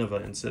Madame Geneva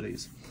in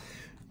cities.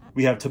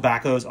 We have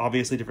tobaccos,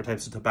 obviously different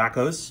types of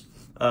tobaccos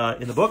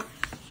in the book.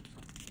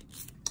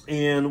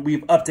 And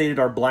we've updated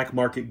our black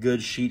market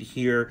goods sheet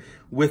here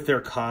with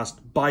their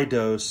cost by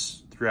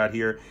dose throughout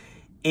here.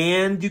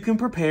 And you can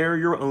prepare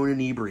your own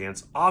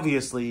inebriants.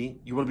 Obviously,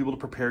 you want to be able to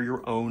prepare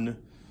your own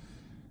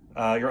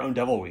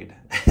devil weed.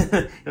 You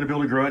want to be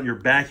able to grow it in your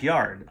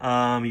backyard.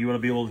 You want to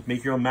be able to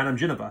make your own Madame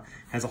Geneva.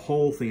 Has a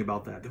whole thing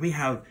about that. Then we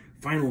have,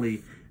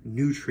 finally,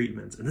 new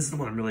treatments. And this is the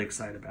one I'm really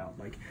excited about.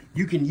 Like,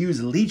 you can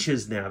use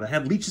leeches now.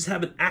 Leeches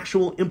have an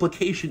actual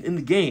implication in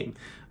the game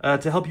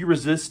to help you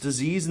resist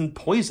disease and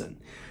poison.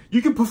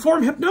 You can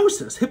perform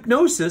hypnosis.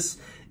 Hypnosis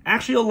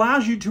actually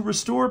allows you to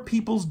restore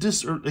people's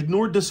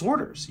ignored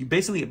disorders. You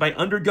basically, by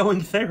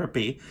undergoing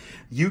therapy,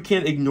 you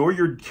can ignore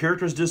your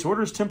character's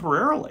disorders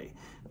temporarily.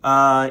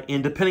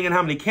 And depending on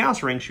how many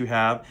chaos ranks you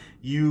have,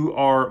 you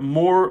are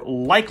more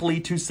likely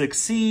to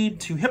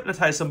succeed to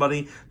hypnotize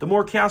somebody the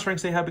more chaos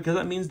ranks they have, because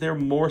that means they're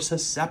more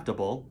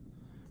susceptible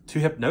to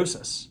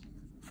hypnosis,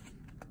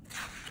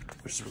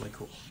 which is really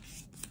cool.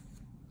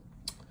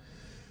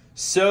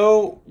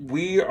 So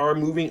we are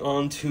moving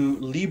on to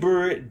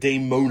Liber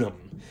Daemonum.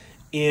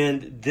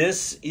 And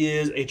this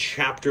is a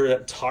chapter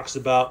that talks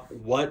about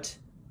what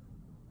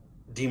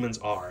demons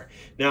are.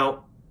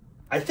 Now,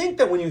 I think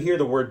that when you hear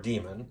the word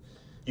demon,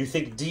 you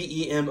think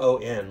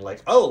D-E-M-O-N,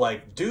 like, oh,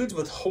 like dudes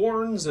with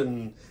horns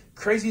and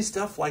crazy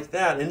stuff like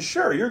that. And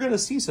sure, you're going to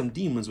see some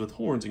demons with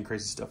horns and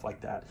crazy stuff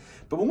like that.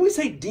 But when we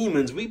say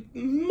demons, we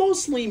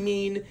mostly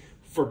mean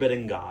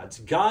forbidden gods.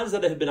 Gods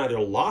that have been either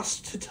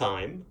lost to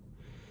time,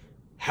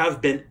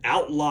 have been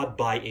outlawed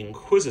by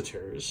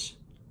inquisitors,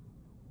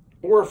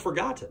 or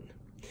forgotten.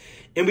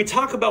 And we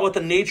talk about what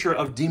the nature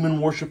of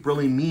demon worship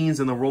really means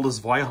in the world of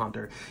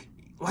Zweihander.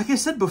 Like I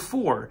said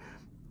before,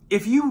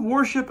 if you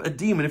worship a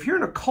demon, if you're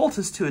an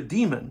occultist to a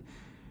demon,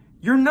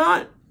 you're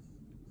not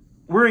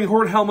wearing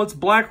horn helmets,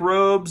 black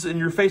robes, and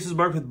your face is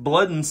marked with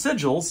blood and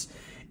sigils,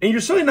 and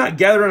you're certainly not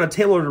gathered on a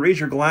table to raise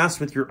your glass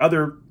with your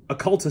other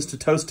occultists to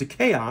toast to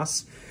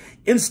chaos.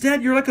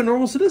 Instead, you're like a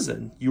normal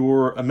citizen.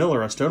 You're a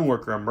miller, a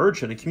stoneworker, a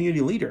merchant, a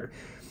community leader.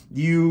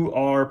 You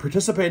are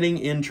participating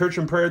in church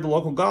and prayer of the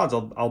local gods,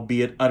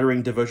 albeit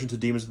uttering devotion to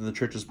demons in the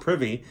church's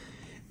privy,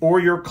 or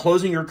you're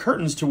closing your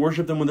curtains to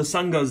worship them when the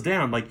sun goes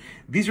down. Like,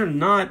 these are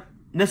not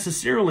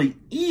necessarily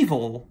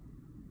evil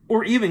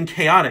or even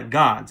chaotic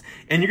gods.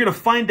 And you're going to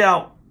find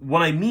out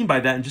what I mean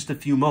by that in just a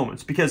few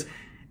moments, because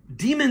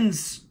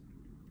demons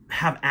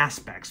have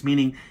aspects,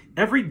 meaning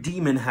every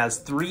demon has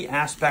 3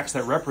 aspects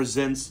that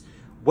represents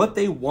what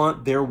they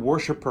want their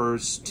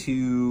worshipers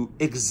to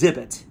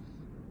exhibit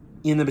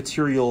in the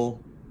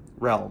material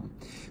realm.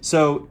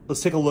 So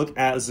let's take a look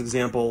at, as an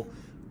example,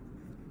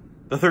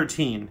 the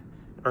 13.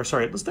 Let's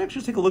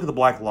actually take a look at the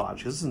Black Lodge,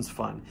 because this one's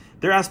fun.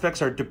 Their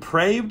aspects are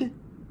depraved,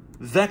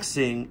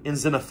 vexing, and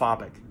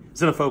xenophobic.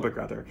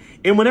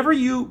 And whenever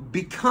you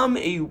become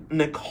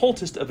an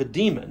occultist of a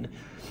demon,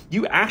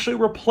 you actually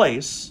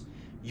replace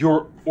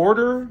your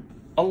order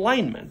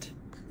alignment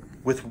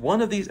with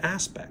one of these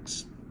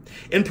aspects.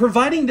 And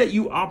providing that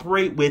you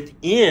operate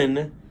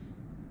within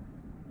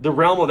the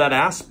realm of that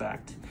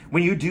aspect,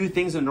 when you do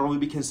things that normally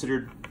be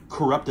considered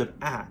corruptive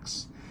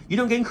acts, you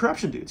don't gain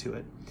corruption due to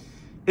it.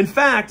 In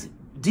fact,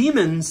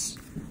 demons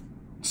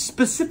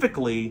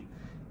specifically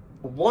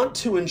want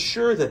to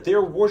ensure that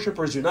their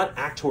worshipers do not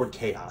act toward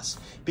chaos,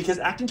 because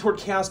acting toward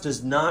chaos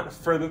does not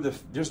further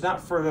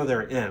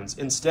their ends.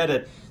 Instead,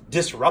 it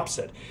disrupts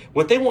it.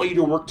 What they want you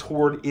to work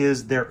toward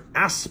is their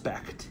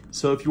aspect.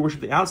 So if you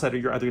worship the outsider,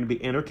 you're either going to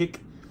be anarchic,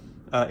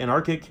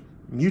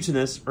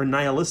 mutinous, or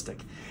nihilistic.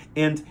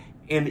 And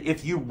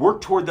if you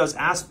work toward those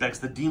aspects,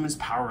 the demon's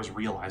power is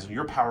realized, and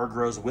your power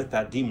grows with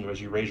that demon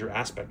as you raise your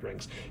aspect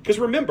rings. Because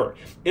remember,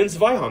 in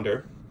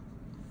Zweihander,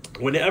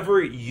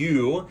 whenever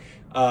you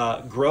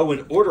grow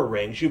in order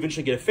ranks, you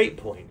eventually get a fate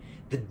point.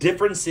 The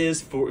difference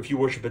is, for if you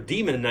worship a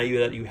demon, and now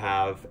you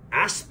have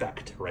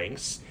aspect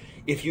ranks,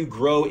 if you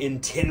grow in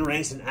 10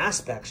 ranks and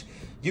aspects,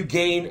 you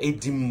gain a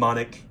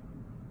demonic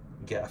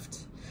gift.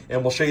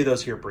 And we'll show you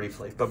those here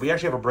briefly. But we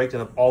actually have a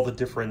breakdown of all the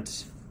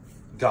different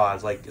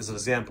gods, like as an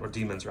example, or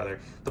demons rather.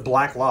 The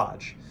Black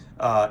Lodge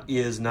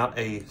is not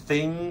a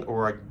thing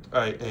or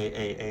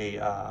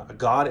a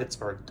god,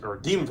 or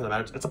a demon for the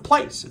matter. It's a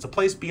place. It's a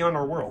place beyond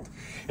our world,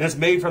 and it's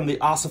made from the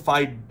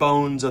ossified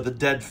bones of the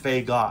dead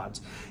Fey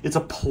gods. It's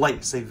a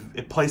place, a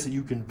place that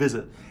you can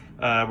visit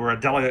where a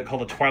delegate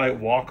called a Twilight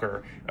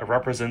Walker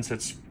represents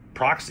its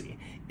proxy.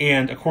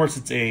 And of course,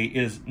 it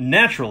is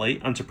naturally,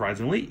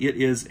 unsurprisingly, it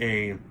is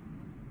a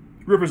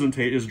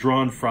is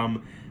drawn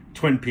from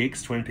Twin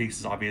Peaks. Twin Peaks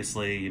is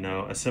obviously, you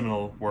know, a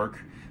seminal work,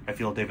 I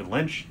feel, David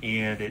Lynch,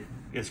 and it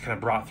is kind of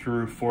brought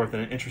forth in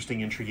an interesting,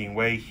 intriguing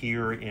way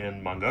here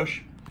in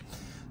Gauche.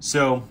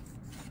 So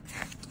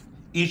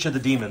each of the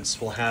demons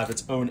will have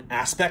its own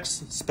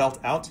aspects spelt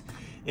out,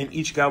 and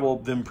each god will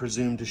then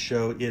presume to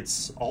show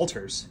its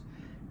altars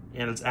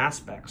and its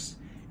aspects.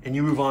 And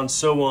you move on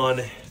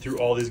through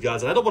all these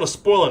gods. And I don't want to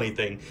spoil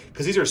anything,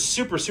 because these are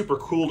super, super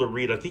cool to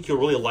read. I think you'll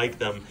really like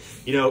them.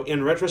 You know,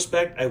 in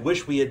retrospect, I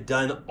wish we had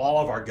done all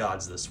of our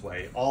gods this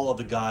way. All of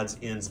the gods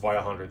in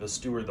Zweihander, the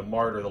steward, the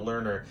martyr, the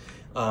learner,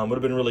 would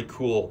have been really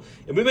cool.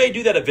 And we may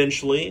do that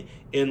eventually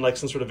in like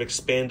some sort of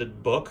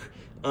expanded book.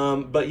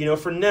 But, you know,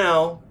 for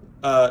now,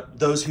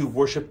 those who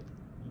worship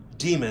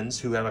demons,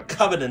 who have a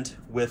covenant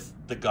with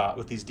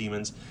these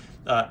demons,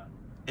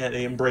 and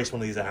they embrace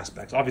one of these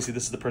aspects. Obviously,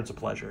 this is the Prince of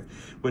Pleasure,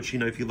 which, you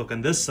know, if you look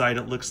on this side,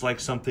 it looks like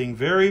something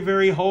very,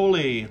 very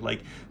holy,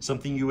 like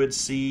something you would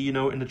see, you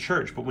know, in the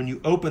church. But when you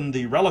open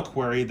the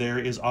reliquary, there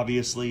is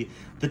obviously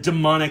the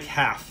demonic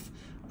half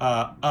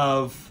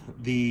of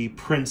the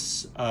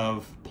Prince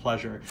of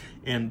Pleasure,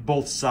 and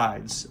both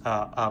sides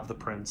of the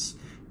prince.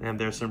 And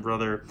there's some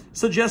rather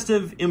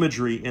suggestive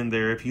imagery in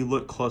there if you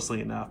look closely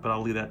enough, but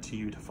I'll leave that to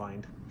you to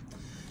find.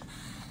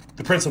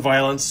 The Prince of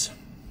Violence,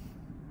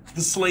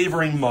 the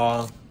Slavering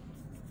Maw.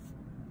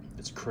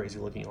 It's a crazy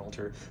looking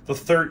altar. The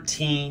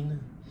 13,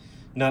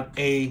 not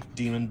a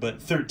demon,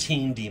 but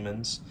 13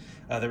 demons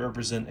that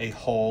represent a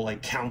whole, a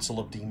council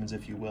of demons,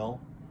 if you will.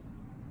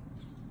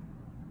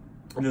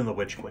 And then the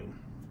Witch Queen.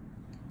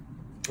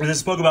 As I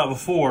spoke about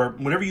before,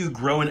 whenever you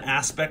grow in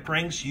aspect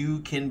ranks, you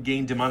can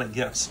gain demonic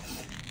gifts.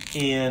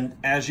 And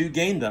as you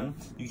gain them,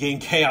 you gain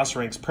chaos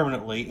ranks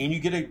permanently, and you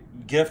get a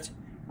gift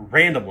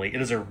randomly.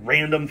 It is a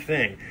random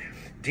thing.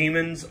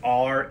 Demons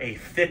are a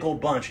fickle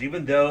bunch. And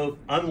even though,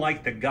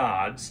 unlike the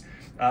gods,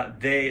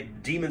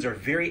 demons are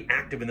very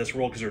active in this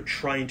world because they're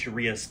trying to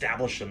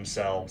reestablish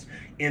themselves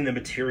in the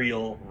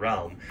material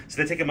realm.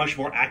 So they take a much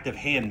more active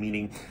hand,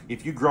 meaning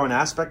if you grow in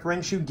aspect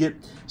ranks, you get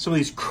some of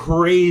these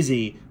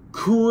crazy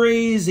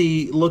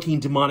looking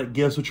demonic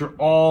gifts, which are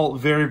all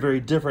very,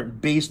 very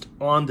different based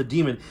on the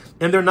demon.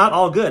 And they're not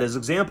all good. As an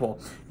example,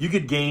 you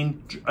could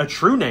gain a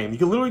true name. You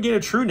can literally gain a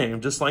true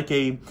name, just like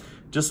a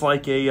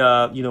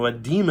you know, a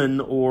demon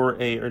or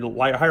a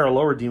higher or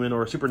lower demon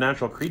or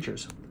supernatural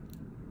creatures.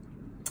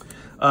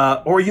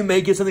 Or you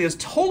may get something that's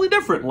totally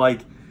different,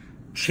 like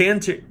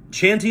Chanty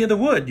of the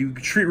Wood. You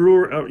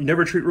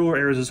never treat rural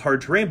areas as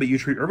hard terrain, but you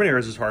treat urban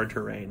areas as hard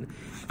terrain.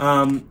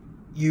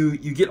 You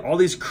get all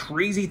these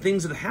crazy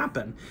things that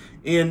happen,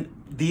 and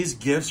these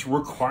gifts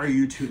require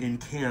you to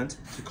incant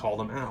to call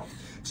them out.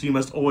 So you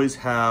must always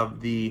have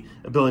the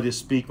ability to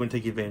speak when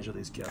taking advantage of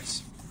these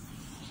gifts.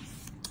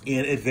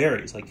 And it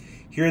varies. Like,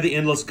 here are the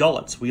Endless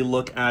Gullets. We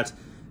look at,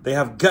 they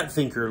have Gut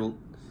Thinker,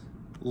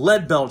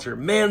 Lead Belcher,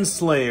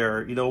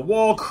 Manslayer, you know,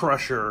 Wall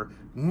Crusher,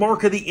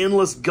 Mark of the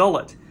Endless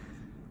Gullet,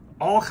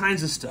 all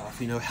kinds of stuff.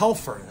 You know, Hell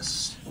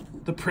Furnace,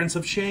 the Prince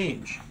of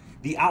Change,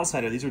 the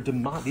Outsider. These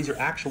are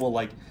actual,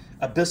 like,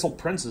 Abyssal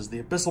Princes,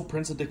 the Abyssal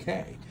Prince of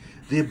Decay,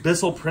 the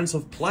Abyssal Prince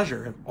of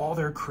Pleasure, and all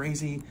their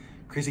crazy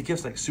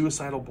gifts like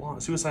Suicide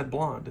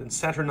Blonde, and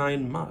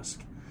Saturnine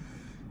Musk,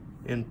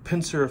 and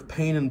Pincer of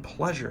Pain and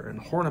Pleasure, and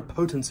Horn of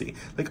Potency,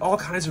 like all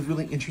kinds of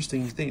really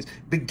interesting things.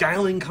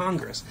 Beguiling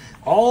Congress,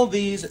 all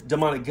these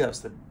demonic gifts,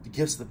 the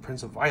gifts of the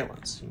Prince of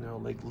Violence, you know,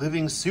 like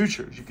living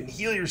sutures. You can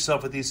heal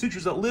yourself with these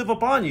sutures that live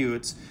upon you.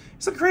 It's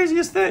the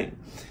craziest thing.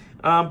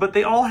 But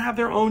they all have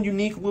their own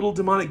unique little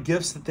demonic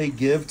gifts that they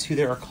give to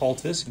their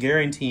occultists,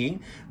 guaranteeing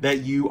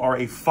that you are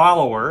a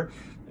follower,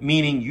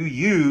 meaning you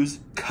use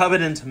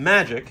covenant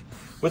magic,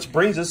 which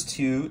brings us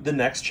to the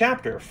next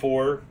chapter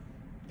for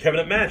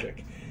covenant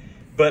magic.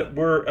 But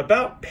we're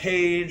about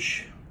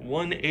page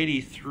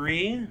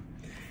 183,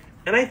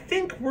 and I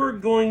think we're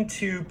going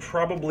to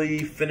probably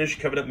finish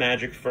covenant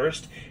magic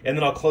first, and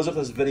then I'll close up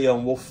this video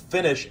and we'll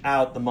finish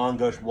out the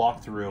Gauche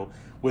walkthrough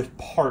with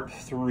part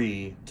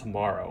 3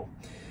 tomorrow.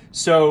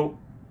 So,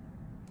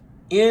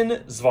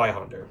 in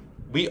Zweihander,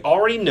 we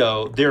already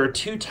know there are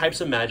 2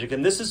 types of magic,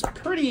 and this is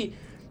pretty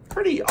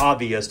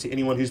obvious to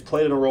anyone who's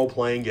played in a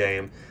role-playing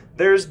game.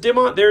 There's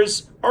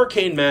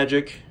arcane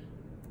magic,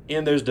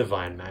 and there's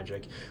divine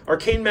magic.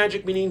 Arcane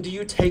magic meaning, do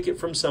you take it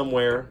from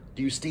somewhere?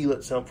 Do you steal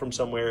it from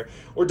somewhere?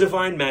 Or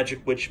divine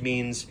magic, which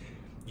means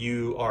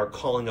you are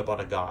calling upon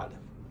a god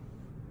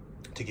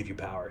to give you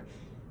power.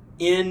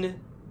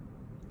 In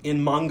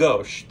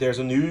Gauche, there's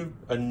a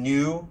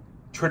new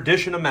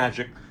tradition of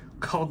magic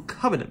called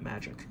covenant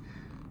magic.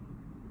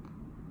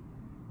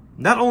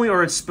 Not only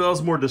are its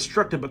spells more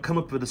destructive, but come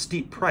up with a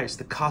steep price,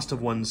 the cost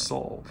of one's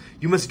soul.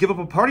 You must give up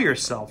a part of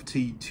yourself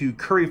to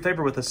curry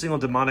favor with a single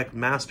demonic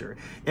master.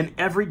 And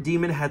every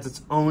demon has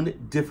its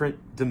own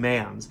different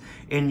demands.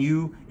 And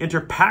you enter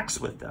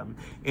pacts with them.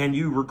 And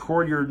you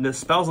record your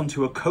spells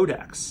into a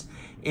codex.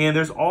 And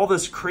there's all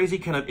this crazy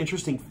kind of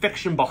interesting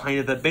fiction behind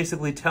it that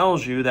basically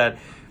tells you that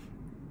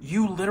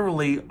you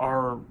literally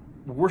are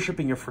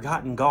worshiping your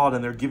forgotten god,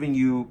 and they're giving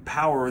you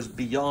powers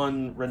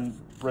beyond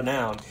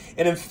renown.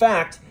 And in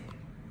fact,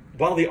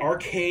 while the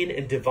arcane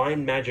and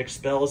divine magic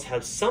spells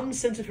have some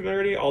sense of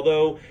familiarity,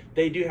 although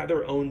they do have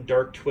their own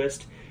dark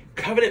twist,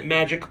 covenant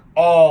magic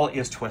all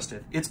is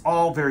twisted. It's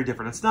all very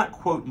different. It's not,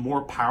 quote,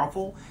 more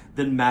powerful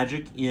than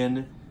magic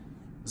in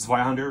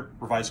Zweihander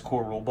Revised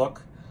Core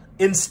Rulebook.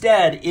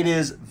 Instead, it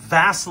is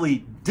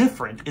vastly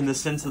different in the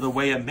sense of the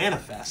way it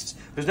manifests.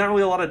 There's not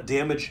really a lot of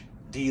damage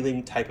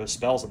dealing type of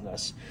spells in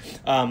this.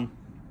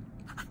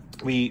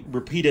 We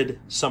repeated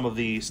some of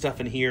the stuff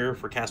in here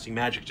for casting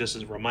magic just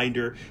as a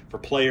reminder for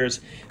players,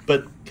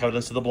 but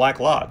Covenants of the Black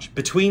Lodge,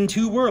 Between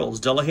Two Worlds,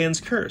 Dullahan's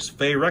Curse,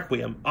 Fey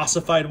Requiem,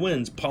 Ossified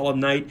Winds, Pall of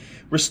Night,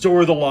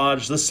 Restore the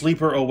Lodge, The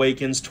Sleeper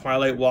Awakens,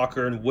 Twilight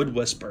Walker, and Wood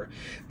Whisper.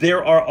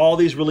 There are all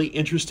these really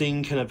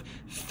interesting kind of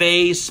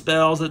Fey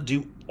spells that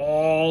do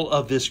all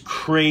of this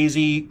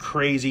crazy,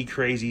 crazy,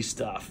 crazy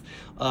stuff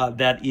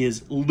that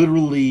is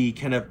literally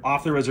kind of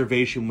off the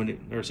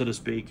reservation, or so to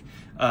speak,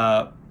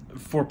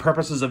 for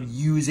purposes of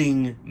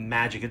using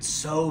magic. It's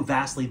so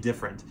vastly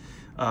different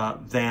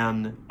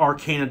than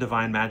arcane and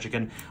divine magic.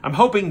 And I'm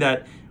hoping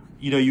that,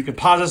 you can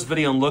pause this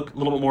video and look a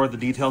little bit more at the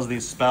details of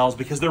these spells,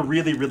 because they're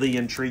really, really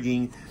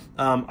intriguing.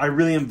 I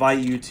really invite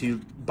you to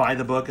buy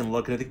the book and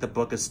look. And I think the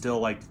book is still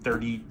like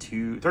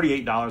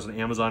 $38 on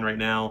Amazon right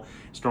now.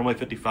 It's normally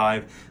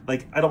 $55.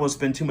 Like, I don't want to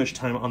spend too much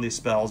time on these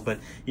spells, but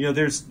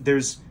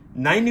there's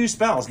 9 new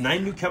spells,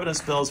 9 new covenant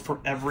spells for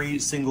every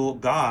single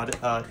god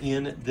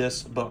in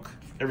this book.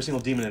 Every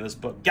single demon in this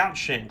book. Gout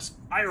Shanks,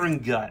 Iron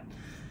Gut,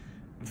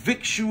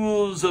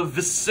 Victuals of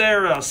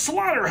Viscera,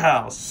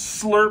 Slaughterhouse,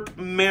 Slurp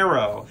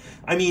Marrow.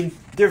 I mean,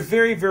 they're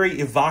very, very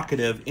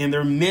evocative, and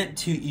they're meant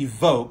to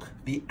evoke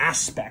the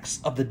aspects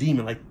of the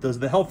demon, like those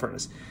of the Hell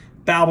Furnace.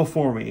 Bow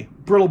Before Me,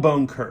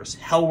 Brittlebone Curse,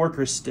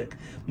 Hellworker's Stick,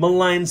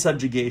 Malign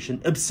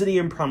Subjugation,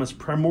 Obsidian Promise,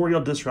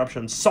 Primordial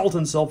Disruption, Salt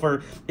and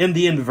Sulfur, and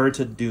the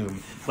Inverted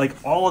Doom. Like,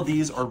 all of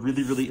these are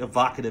really, really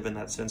evocative in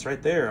that sense.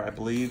 Right there, I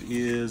believe,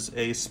 is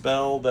a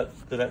spell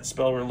that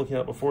spell we were looking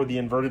at before, the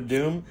Inverted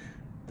Doom.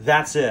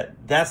 That's it.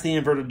 That's the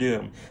Inverted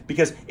Doom.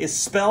 Because it's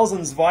spells in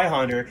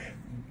Zweihander.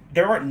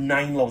 There aren't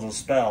 9 levels of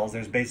spells.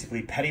 There's basically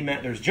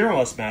there's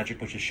generalist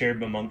magic, which is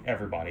shared among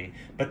everybody.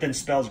 But then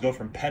spells go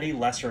from petty,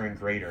 lesser, and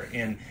greater.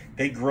 And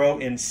they grow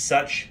in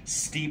such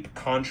steep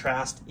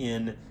contrast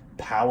in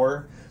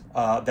power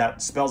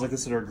that spells like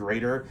this that are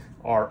greater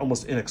are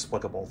almost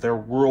inexplicable. They're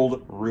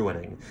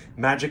world-ruining.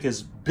 Magic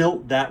is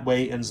built that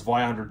way in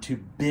Zweihander to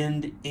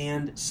bend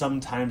and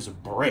sometimes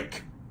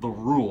break the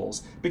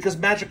rules, because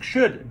magic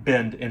should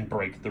bend and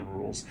break the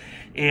rules.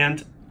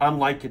 And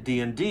unlike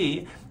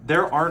D&D,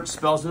 there aren't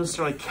spells that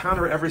necessarily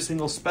counter every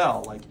single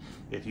spell. Like,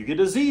 if you get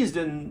diseased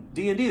in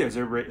D&D, there's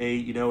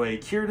a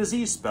cure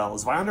disease spell.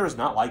 Zweihander is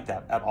not like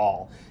that at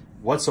all,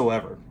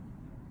 whatsoever.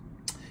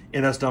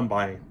 And that's done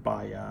by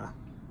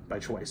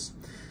choice.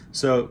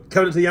 So,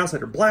 Covenant to the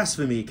Outsider,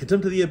 Blasphemy,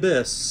 Contempt of the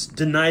Abyss,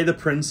 Deny the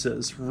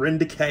Princes,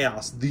 Rend to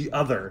Chaos, The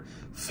Other,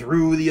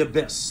 Through the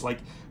Abyss. Like,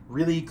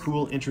 really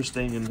cool,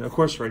 interesting, and of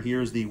course right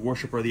here is the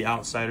Worshipper of the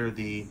Outsider,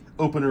 the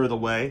Opener of the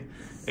Way,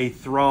 a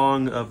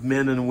throng of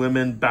men and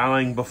women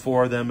bowing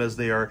before them as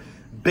they are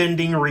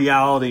bending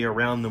reality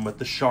around them with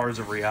the shards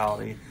of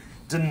reality.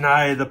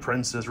 Deny the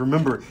Princes.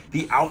 Remember,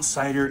 the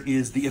Outsider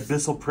is the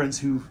Abyssal Prince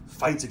who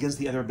fights against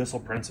the other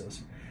Abyssal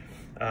Princes.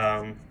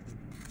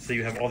 So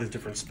you have all these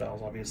different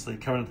spells, obviously.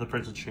 Coming to the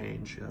Prince of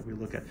Change. We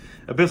look at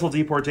Abyssal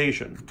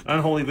Deportation,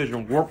 Unholy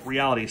Vision, Warp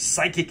Reality,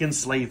 Psychic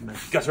Enslavement,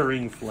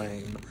 Guttering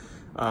Flame.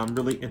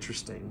 Really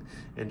interesting.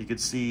 And you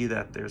could see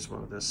that there's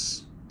one of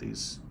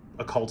these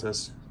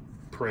occultists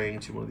praying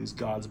to one of these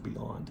gods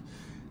beyond.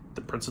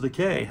 The Prince of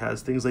Decay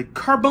has things like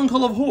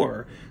Carbuncle of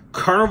Horror,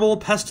 Carnival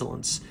of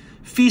Pestilence,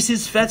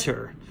 Feces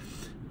Fetter,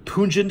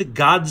 Pungent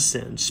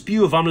Godsend,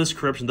 Spew of Ominous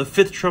Corruption, the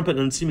Fifth Trumpet,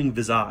 and Unseeming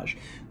Visage.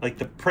 Like,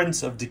 the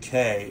Prince of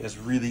Decay is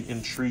really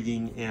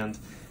intriguing and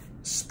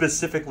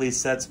specifically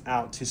sets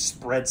out to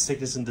spread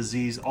sickness and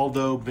disease,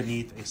 although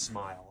beneath a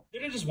smile.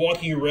 They're not just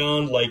walking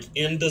around like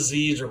in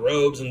disease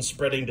robes and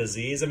spreading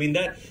disease. I mean,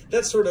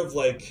 that's sort of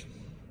like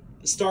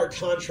stark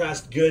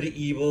contrast, good,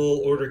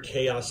 evil, order,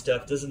 chaos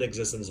stuff doesn't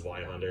exist in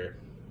Zweihander.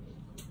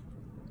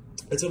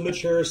 It's a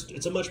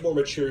much more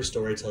mature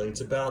storytelling.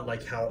 It's about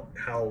like how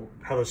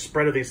the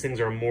spread of these things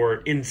are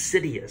more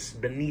insidious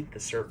beneath the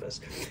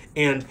surface.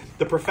 And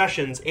the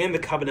professions and the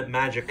covenant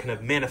magic kind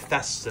of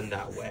manifests in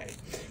that way.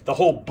 The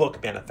whole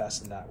book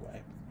manifests in that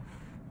way.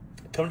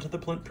 Come to the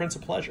Prince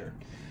of Pleasure.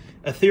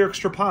 Etheric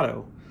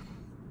Strapato,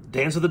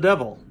 Dance of the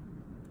Devil,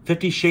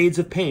 50 Shades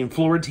of Pain,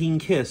 Florentine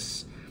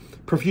Kiss,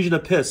 Profusion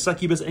of Piss,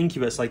 Succubus,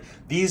 Incubus. Like,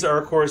 these are,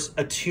 of course,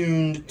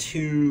 attuned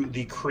to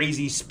the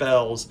crazy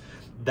spells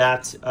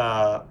that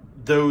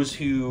those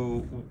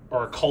who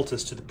are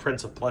cultists to the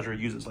Prince of Pleasure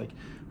uses. Like,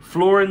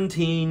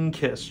 Florentine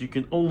Kiss. You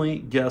can only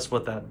guess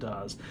what that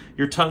does.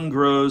 Your tongue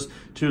grows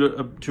to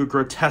a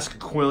grotesque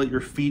coil at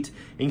your feet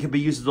and can be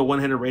used as a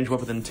one-handed ranged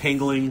weapon with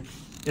entangling,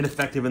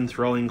 ineffective, and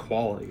throwing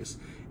qualities.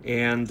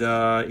 And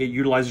it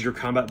utilizes your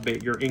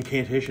your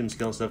incantation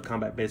skill instead of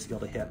combat-based skill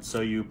to hit.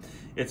 So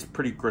it's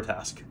pretty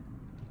grotesque.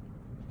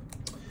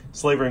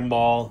 Slavering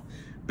Maul,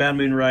 Bad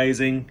Moon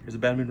Rising. Here's a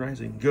Bad Moon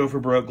Rising. Go for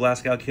Broke,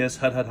 Glasgow Kiss,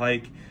 Hut Hut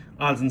Hike,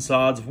 Odds and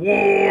Sods of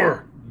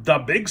War, The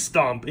Big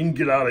Stomp, and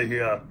Get Out of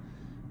Here.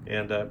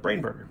 And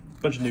Brainburner.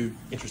 A bunch of new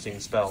interesting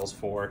spells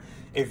for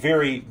a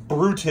very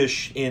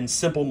brutish and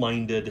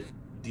simple-minded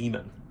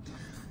demon.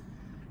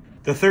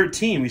 The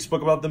 13, we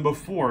spoke about them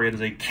before. It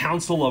is a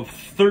council of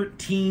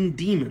 13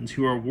 demons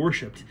who are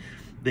worshipped.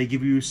 They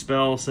give you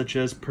spells such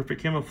as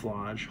Perfect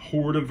Camouflage,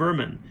 Horde of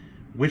Vermin,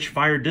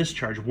 Witchfire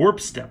Discharge, Warp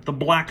Step, The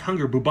Black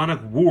Hunger,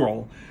 Bubonic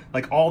Whirl.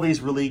 Like, all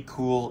these really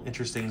cool,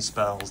 interesting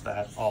spells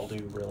that all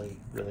do really,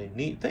 really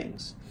neat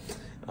things.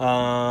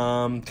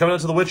 Coming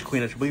up to the Witch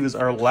Queen, which I believe is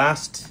our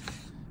last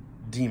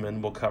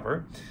demon we'll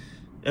cover.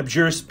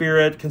 Abjure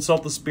Spirit,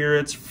 Consult the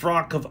Spirits,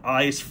 Frock of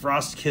Ice,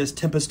 Frost Kiss,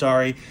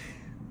 Tempestari.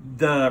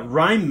 The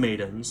Rhyme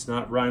Maidens,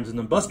 not rhymes and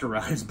then Buster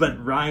Rhymes,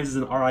 but rhymes is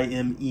an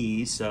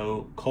R-I-M-E,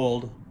 so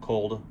cold,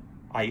 cold,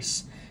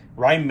 ice.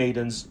 Rhyme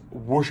Maidens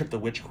worship the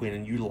Witch Queen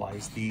and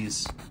utilize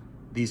these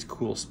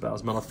cool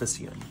spells.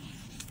 Maleficium.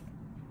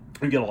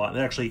 We get a lot.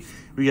 And actually,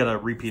 we get a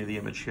repeat of the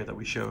image here that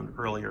we showed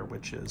earlier,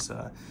 which is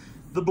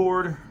the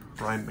board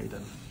Rhyme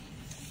Maiden.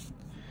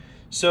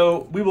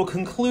 So we will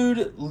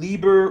conclude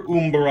Liber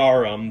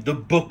Umbrarum, the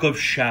Book of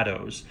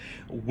Shadows,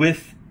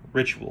 with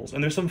rituals.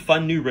 And there's some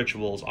fun new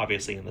rituals,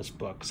 obviously, in this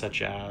book,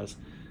 such as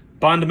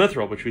Bond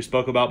Mithril, which we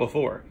spoke about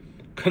before.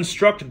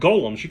 Construct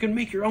golems. You can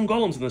make your own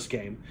golems in this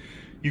game.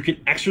 You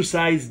can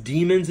exorcise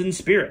demons and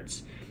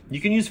spirits. You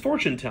can use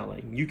fortune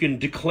telling. You can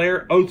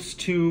declare oaths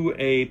to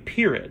a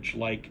peerage,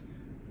 like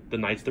the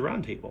Knights of the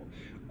Round Table.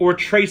 Or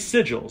trace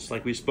sigils,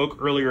 like we spoke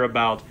earlier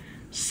about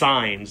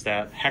signs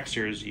that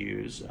hexers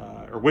use,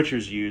 or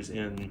witchers use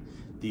in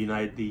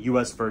the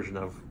U.S. version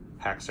of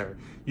Hexer.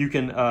 You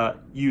can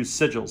use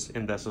sigils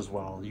in this as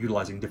well,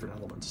 utilizing different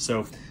elements.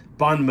 So,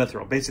 Bond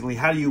Mithril. Basically,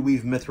 how do you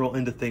weave mithril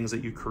into things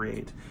that you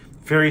create?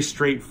 Very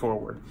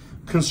straightforward.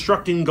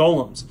 Constructing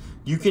golems.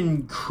 You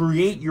can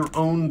create your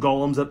own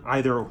golems that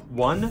either,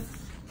 one,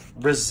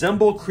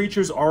 resemble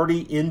creatures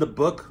already in the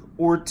book,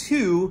 or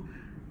two,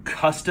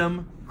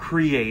 custom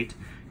create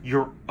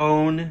your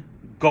own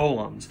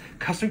golems.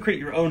 Custom create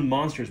your own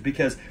monsters,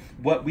 because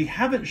what we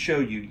haven't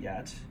shown you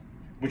yet,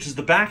 which is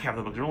the back half of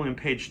the book, they're only on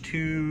page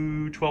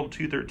 212,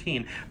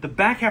 213. The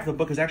back half of the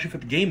book is actually for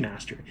the Game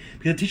Master,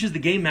 because it teaches the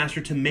Game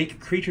Master to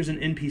make creatures and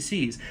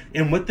NPCs.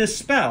 And with this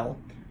spell,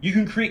 you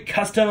can create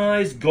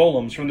customized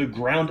golems from the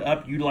ground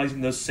up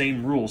utilizing those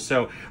same rules.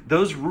 So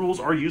those rules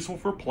are useful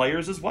for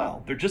players as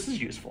well. They're just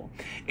as useful.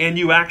 And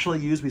you actually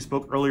use, we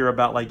spoke earlier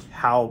about like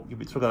how you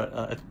spoke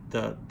about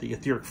the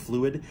etheric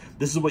fluid.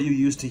 This is what you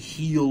use to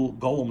heal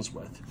golems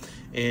with.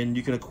 And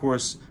you can, of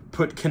course,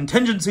 put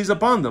contingencies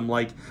upon them.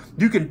 Like,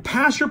 you can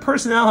pass your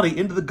personality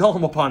into the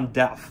golem upon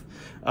death.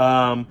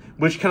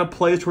 Which kind of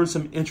plays towards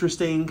some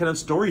interesting kind of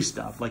story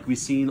stuff. Like we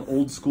see in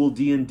old school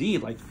D&D,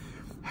 like,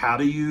 how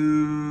do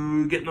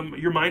you get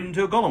your mind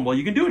into a golem? Well,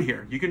 you can do it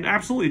here. You can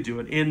absolutely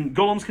do it. And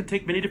golems can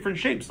take many different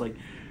shapes, like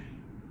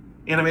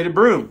animated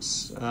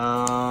brooms,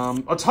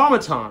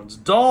 automatons,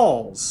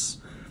 dolls,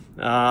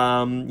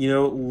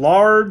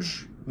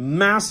 large,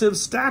 massive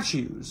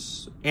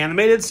statues,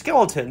 animated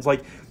skeletons.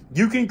 Like,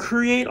 you can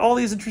create all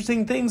these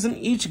interesting things, and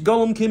each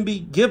golem can be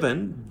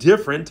given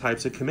different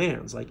types of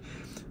commands. Like,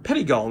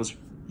 petty golems,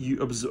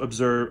 you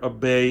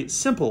obey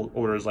simple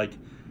orders like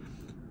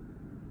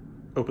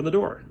open the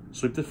door,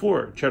 sweep the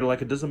floor, chatter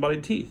like a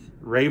disembodied teeth,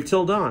 rave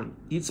till dawn,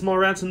 eat small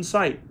rats in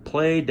sight,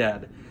 play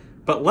dead.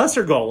 But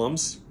lesser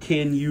golems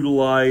can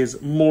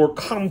utilize more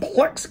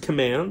complex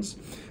commands,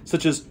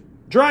 such as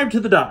drive to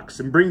the docks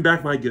and bring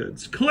back my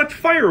goods, collect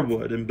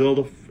firewood and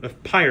build a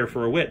pyre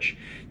for a witch,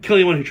 kill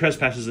anyone who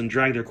trespasses and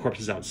drag their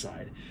corpses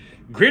outside.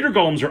 Greater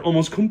golems are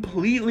almost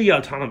completely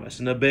autonomous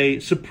and obey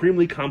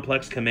supremely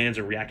complex commands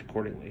and react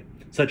accordingly,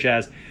 such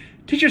as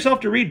teach yourself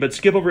to read but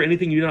skip over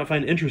anything you do not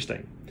find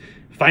interesting.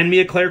 Find me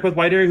a cleric with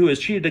white hair who has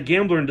cheated a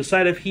gambler and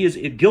decide if he is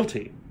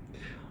guilty.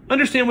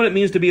 Understand what it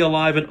means to be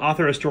alive and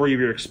author a story of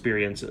your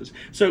experiences.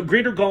 So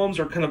greater golems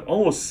are kind of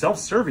almost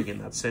self-serving in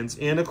that sense.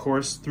 And of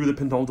course, through the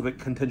penultimate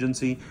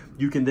contingency,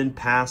 you can then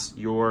pass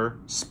your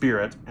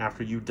spirit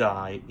after you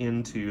die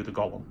into the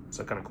golem.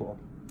 So kind of cool.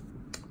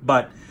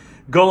 But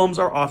golems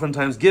are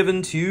oftentimes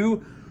given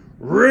to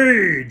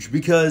rage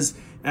because,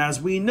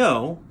 as we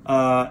know,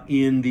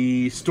 in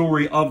the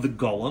story of the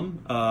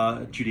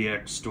golem,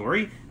 Judaic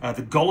story,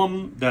 the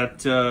golem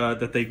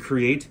that they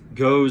create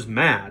goes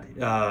mad.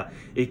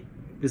 It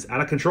is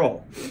out of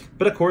control.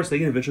 But of course, they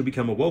can eventually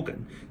become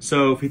awoken.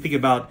 So if we think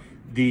about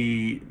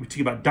we talk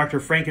about Dr.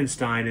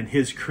 Frankenstein and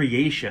his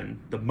creation,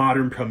 the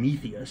modern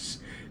Prometheus.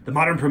 The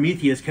modern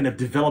Prometheus kind of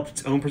developed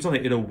its own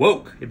personality. It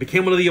awoke. It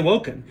became one of the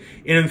Awoken.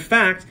 And in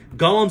fact,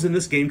 golems in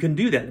this game can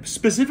do that.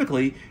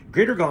 Specifically,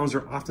 greater golems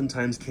are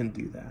oftentimes can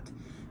do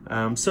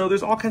that. So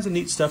there's all kinds of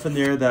neat stuff in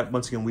there that,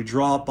 once again, we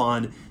draw up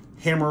on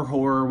Hammer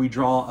Horror. We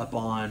draw up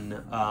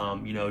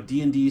on, you know,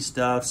 D&D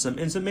stuff.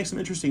 And make some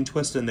interesting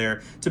twists in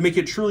there to make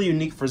it truly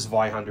unique for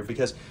Zweihander.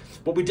 Because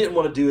what we didn't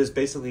want to do is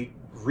basically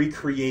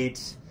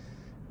recreate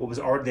what was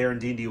already there in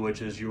D&D,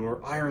 which is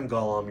your iron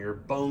golem, your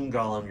bone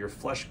golem, your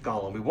flesh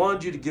golem. We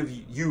wanted you to give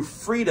you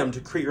freedom to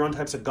create your own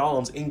types of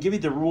golems and give you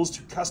the rules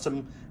to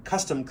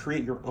custom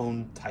create your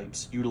own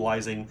types,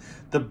 utilizing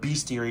the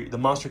bestiary, the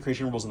monster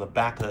creation rules in the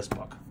back of this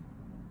book.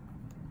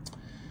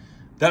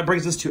 That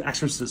brings us to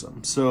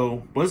exorcism.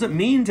 So what does it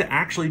mean to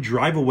actually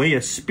drive away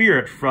a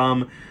spirit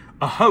from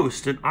a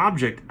host, an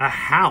object, a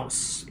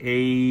house,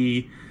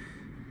 a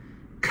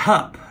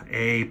cup,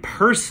 a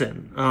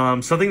person,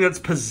 something that's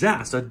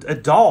possessed, a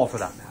doll for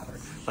that matter?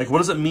 Like, what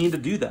does it mean to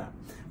do that?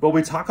 Well,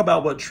 we talk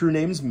about what true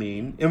names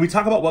mean, and we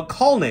talk about what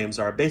call names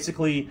are.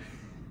 Basically,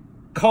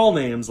 call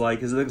names,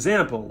 like, as an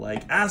example,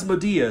 like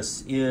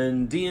Asmodeus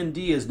in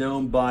D&D is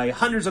known by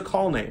hundreds of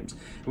call names.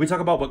 And we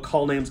talk about what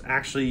call names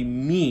actually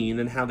mean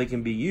and how they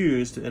can be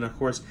used, and of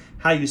course,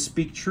 how you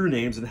speak true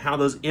names and how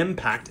those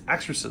impact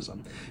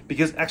exorcism.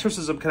 Because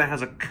exorcism kind of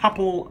has a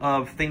couple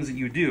of things that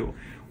you do.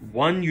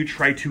 One, you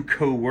try to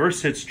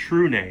coerce its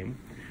true name,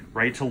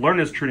 right? To learn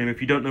its true name, if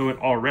you don't know it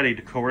already,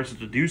 to coerce it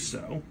to do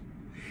so.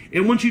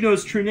 And once you know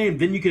its true name,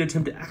 then you can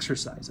attempt to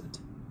exorcise it.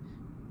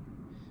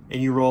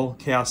 And you roll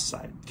chaos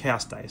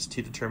dice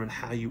to determine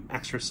how you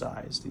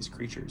exorcise these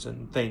creatures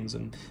and things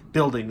and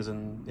buildings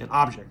and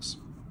objects.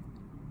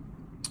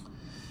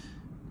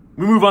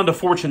 We move on to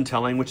fortune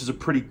telling, which is a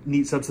pretty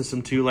neat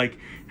subsystem too. Like,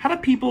 how do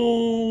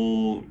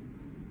people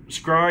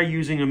scry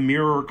using a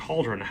mirror or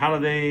cauldron? How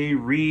do they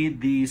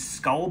read the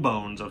skull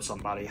bones of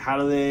somebody? How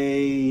do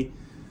they,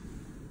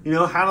 you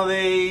know, how do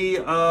they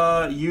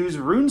use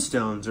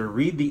runestones or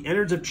read the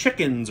innards of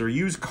chickens or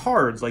use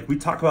cards? Like, we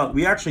talk about,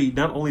 we actually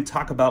not only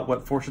talk about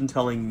what fortune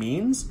telling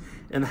means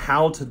and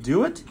how to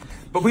do it,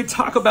 but we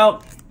talk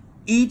about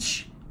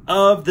each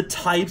of the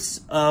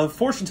types of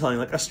fortune telling,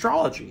 like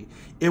astrology,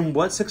 and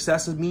what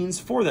success means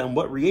for them,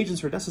 what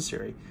reagents are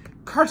necessary.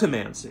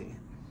 Cartomancy,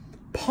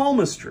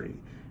 palmistry,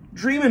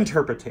 dream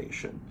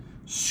interpretation,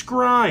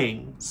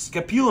 scrying,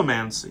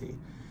 scapulomancy,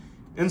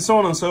 and so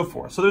on and so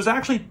forth. So there's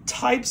actually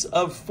types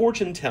of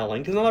fortune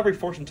telling, because not every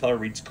fortune teller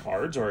reads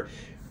cards or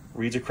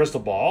reads a crystal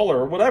ball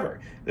or whatever.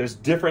 There's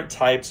different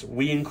types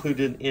we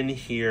included in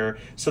here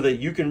so that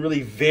you can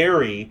really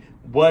vary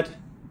what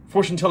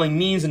fortune telling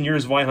means in your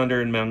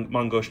Zweihander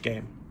and Gauche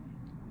game.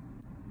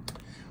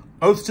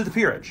 Oaths to the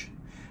Peerage.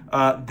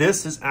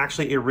 This is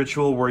actually a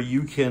ritual where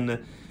you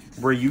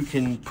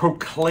can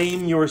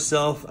proclaim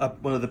yourself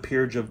one of the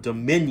peerage of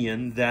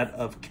dominion, that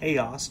of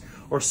chaos,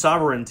 or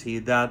sovereignty,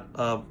 that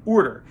of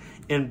order.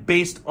 And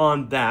based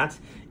on that,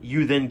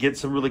 you then get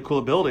some really cool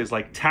abilities,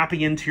 like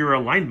tapping into your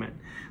alignment.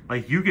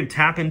 Like, you can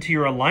tap into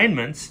your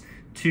alignments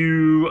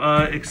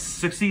to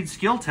succeed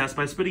skill tests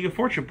by spending a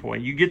fortune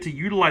point. You get to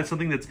utilize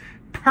something that's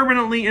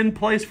permanently in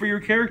place for your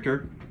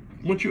character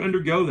once you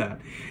undergo that.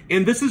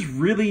 And this is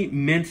really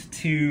meant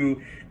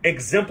to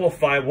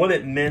exemplify what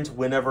it meant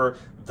whenever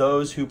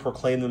those who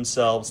proclaim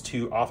themselves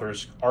to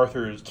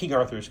King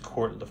Arthur's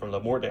court from the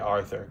Morte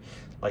d'Arthur,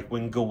 like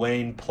when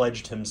Gawain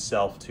pledged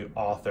himself to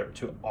Arthur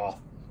in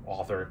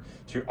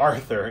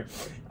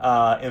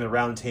the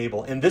Round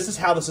Table. And this is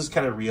how this is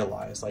kind of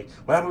realized. Like,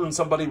 what happened when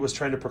somebody was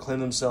trying to proclaim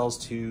themselves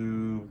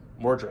to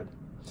Mordred?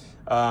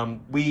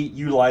 We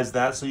utilize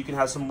that so you can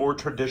have some more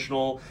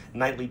traditional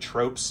knightly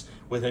tropes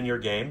within your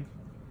game.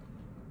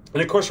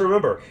 And of course,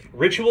 remember,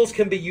 rituals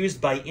can be used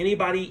by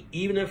anybody,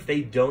 even if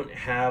they don't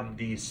have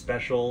the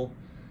special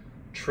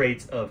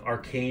traits of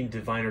arcane,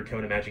 divine, or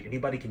covenant magic.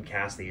 Anybody can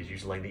cast these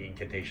using the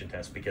incantation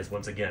test, because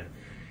once again,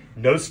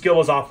 no skill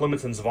is off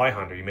limits in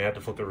Zweihander. You may have to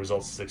flip the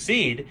results to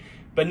succeed,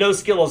 but no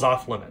skill is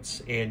off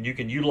limits, and you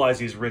can utilize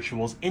these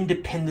rituals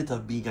independent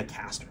of being a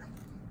caster.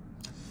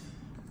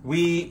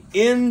 We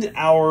end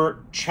our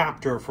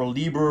chapter for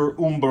Liber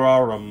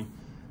Umbrarum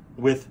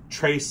with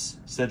Trace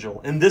Sigil,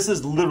 and this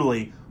is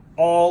literally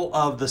all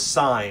of the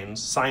sign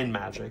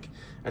magic,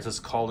 as it's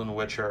called in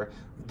Witcher,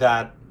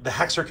 that the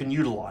hexer can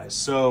utilize.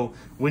 So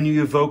when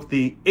you evoke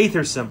the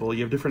Aether symbol,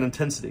 you have different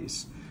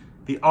intensities.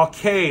 The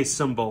Alke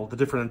symbol, the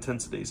different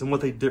intensities, and what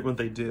they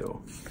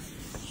do.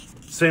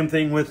 Same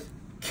thing with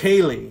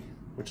Kali,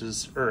 which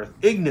is earth.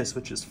 Ignis,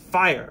 which is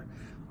fire,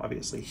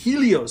 obviously.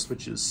 Helios,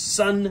 which is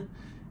sun,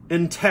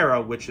 and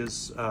Terra, which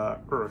is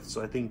earth.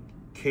 So I think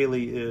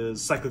Kali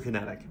is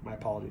psychokinetic. My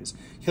apologies.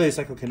 Kali is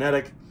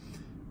psychokinetic.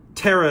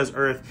 Terra is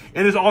earth,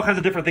 and there's all kinds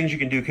of different things you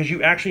can do, because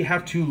you actually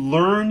have to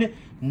learn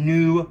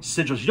new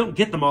sigils. You don't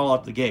get them all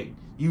out the gate.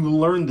 you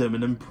learn them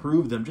and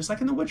improve them, just like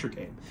in the Witcher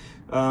game.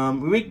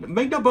 We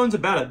make no bones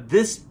about it.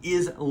 This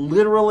is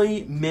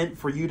literally meant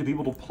for you to be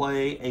able to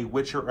play a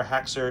Witcher or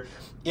Hexer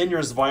in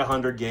your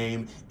Zweihander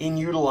game and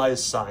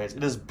utilize science.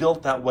 It is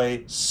built that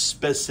way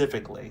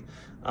specifically,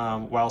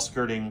 while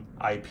skirting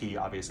IP,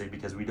 obviously,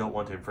 because we don't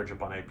want to infringe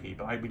upon IP.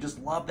 But we just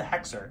love the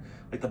Hexer.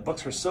 Like, the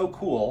books are so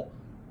cool.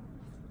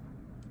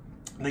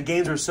 And the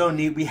games are so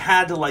neat. We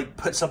had to, like,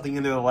 put something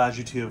in there that allows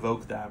you to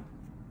evoke that.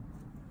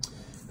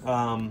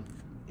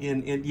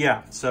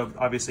 Yeah, so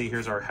obviously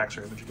here's our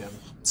Hexer image again.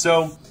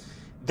 So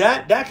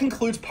that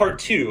concludes part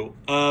 2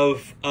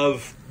 of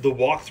the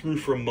walkthrough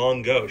from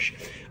Gauche.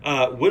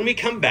 When we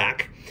come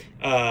back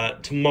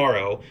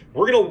tomorrow,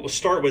 we're going to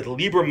start with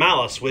Liber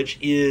Malus, which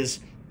is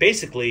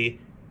basically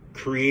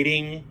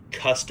creating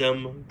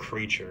custom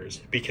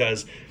creatures,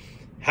 because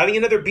having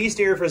another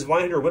bestiary for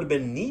Zweihander would have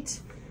been neat,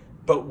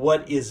 but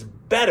what is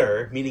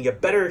better, meaning a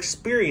better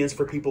experience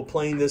for people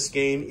playing this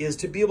game, is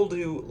to be able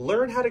to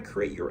learn how to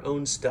create your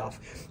own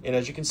stuff. And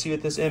as you can see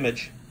with this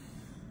image,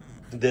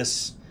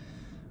 this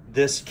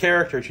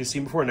character, which you've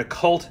seen before, an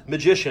occult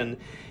magician,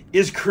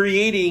 is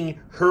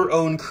creating her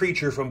own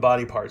creature from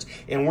body parts.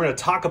 And we're going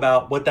to talk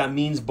about what that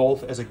means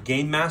both as a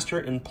game master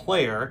and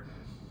player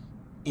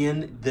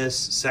in this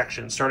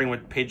section, starting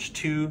with page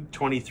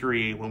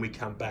 223 when we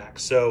come back.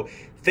 So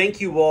thank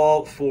you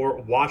all for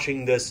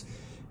watching this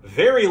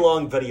very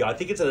long video. I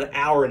think it's an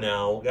hour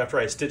now after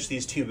I stitched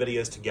these 2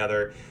 videos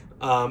together.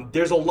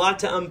 There's a lot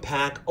to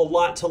unpack, a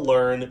lot to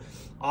learn.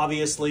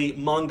 Obviously,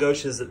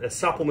 Gauche is a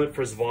supplement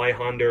for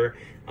Zweihander.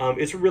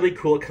 It's really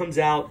cool. It comes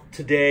out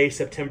today,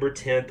 September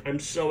 10th. I'm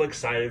so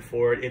excited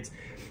for it.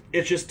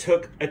 It just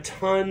took a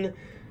ton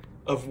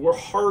of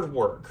hard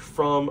work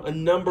from a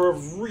number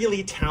of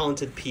really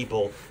talented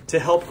people to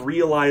help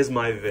realize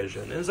my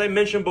vision. As I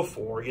mentioned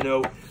before, you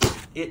know,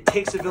 it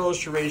takes a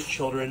village to raise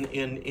children,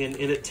 and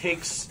it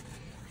takes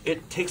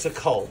a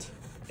cult,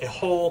 a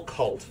whole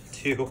cult,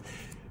 to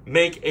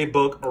make a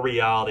book a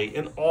reality.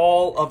 And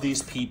all of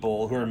these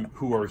people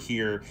who are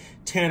here,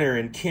 Tanner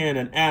and Ken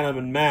and Adam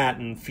and Matt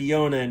and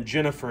Fiona and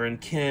Jennifer and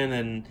Ken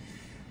and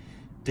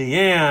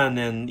Deanne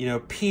and, you know,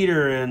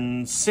 Peter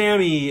and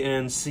Sammy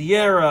and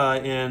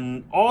Sierra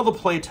and all the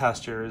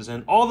playtesters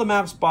and all the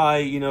maps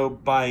by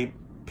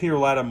Peter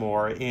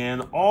Lattimore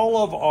and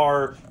all of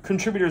our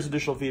contributors'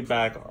 additional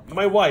feedback,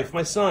 my wife,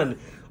 my son,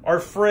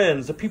 our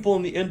friends, the people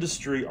in the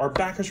industry, our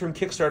backers from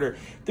Kickstarter.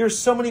 There's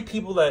so many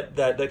people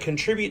that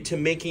contribute to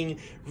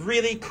making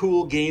really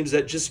cool games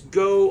that just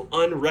go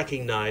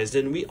unrecognized,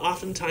 and we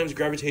oftentimes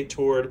gravitate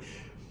toward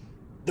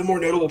the more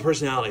notable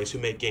personalities who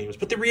make games.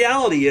 But the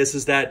reality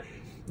is that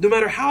no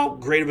matter how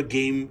great of a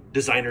game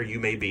designer you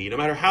may be, no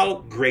matter how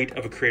great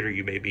of a creator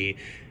you may be,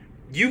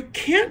 you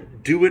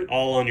can't do it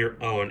all on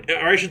your own.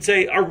 Or I should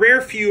say, a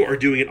rare few are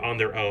doing it on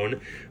their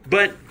own.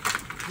 But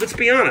let's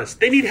be honest,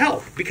 they need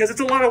help because it's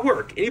a lot of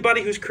work.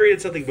 Anybody who's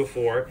created something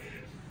before,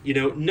 you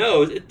know,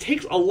 knows it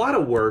takes a lot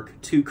of work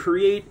to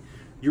create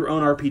your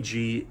own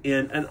RPG.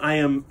 And I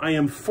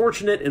am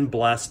fortunate and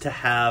blessed to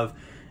have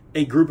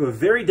a group of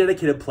very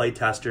dedicated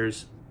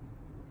playtesters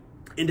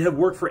and to have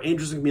worked for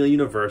Angels and Camellia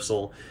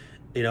Universal,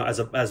 you know,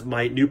 as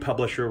my new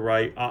publisher,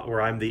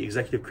 where I'm the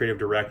executive creative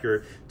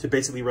director, to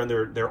basically run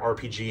their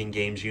RPG and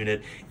games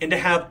unit, and to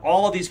have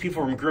all of these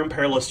people from Grim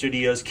Perilous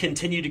Studios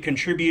continue to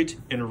contribute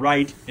and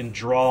write and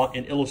draw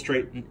and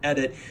illustrate and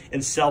edit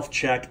and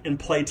self-check and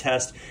play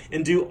test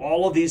and do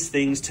all of these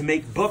things to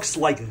make books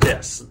like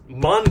this,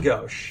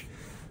 Gauche,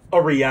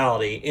 a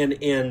reality.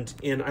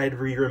 And I'd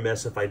be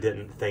remiss if I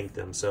didn't thank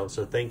them. So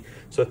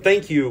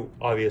thank you,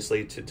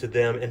 obviously, to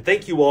them, and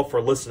thank you all for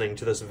listening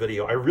to this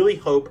video. I really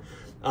hope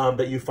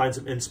that you find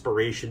some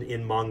inspiration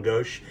in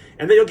Gauche,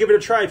 and then you'll give it a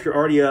try if you're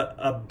already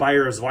a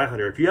buyer of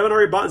Zweihander. If you haven't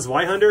already bought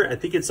Zweihander, I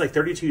think it's like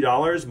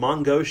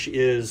 $32. Gauche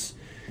is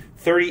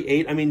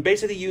 $38. I mean,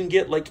 basically you can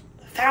get like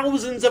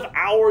thousands of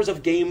hours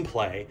of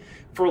gameplay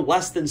for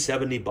less than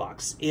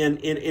 $70. And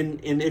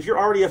if you're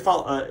already own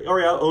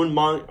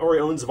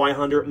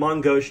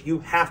Zweihander, Gauche, you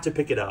have to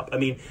pick it up. I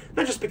mean,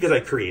 not just because I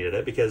created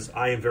it, because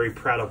I am very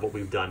proud of what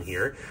we've done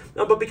here,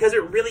 but because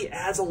it really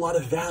adds a lot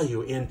of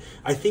value. And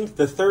I think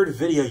the third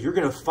video you're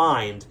going to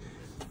find,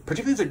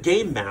 particularly as a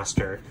game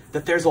master,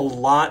 that there's a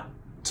lot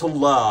to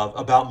love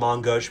about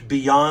Gauche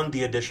beyond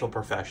the additional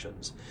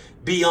professions,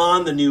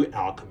 beyond the new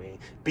alchemy,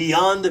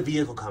 beyond the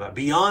vehicle combat,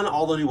 beyond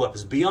all the new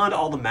weapons, beyond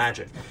all the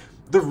magic.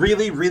 The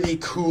really, really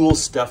cool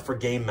stuff for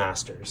game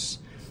masters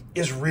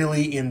is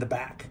really in the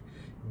back.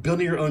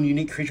 Building your own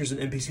unique creatures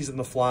and NPCs on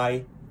the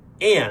fly,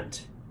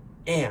 and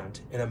an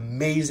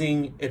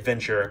amazing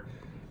adventure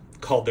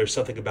called There's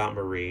Something About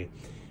Marie,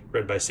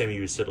 read by Sammy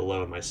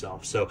Usidolo and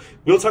myself. So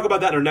we'll talk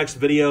about that in our next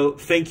video.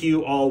 Thank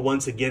you all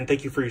once again.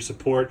 Thank you for your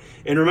support.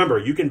 And remember,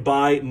 you can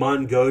buy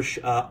Gauche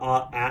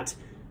at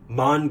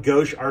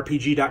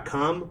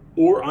mongaucherpg.com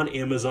or on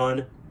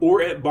Amazon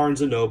or at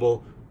Barnes &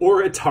 Noble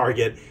or at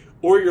Target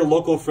or your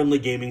local friendly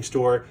gaming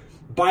store.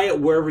 Buy it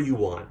wherever you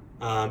want.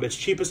 It's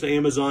cheapest on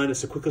Amazon.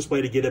 It's the quickest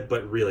way to get it,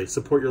 but really,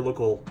 support your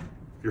local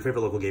your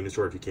favorite local gaming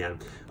store if you can.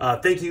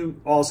 Thank you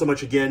all so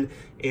much again,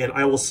 and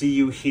I will see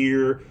you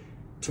here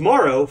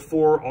tomorrow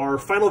for our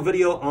final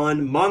video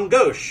on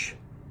Gauche,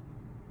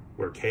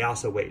 where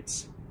chaos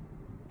awaits.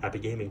 Happy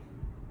gaming.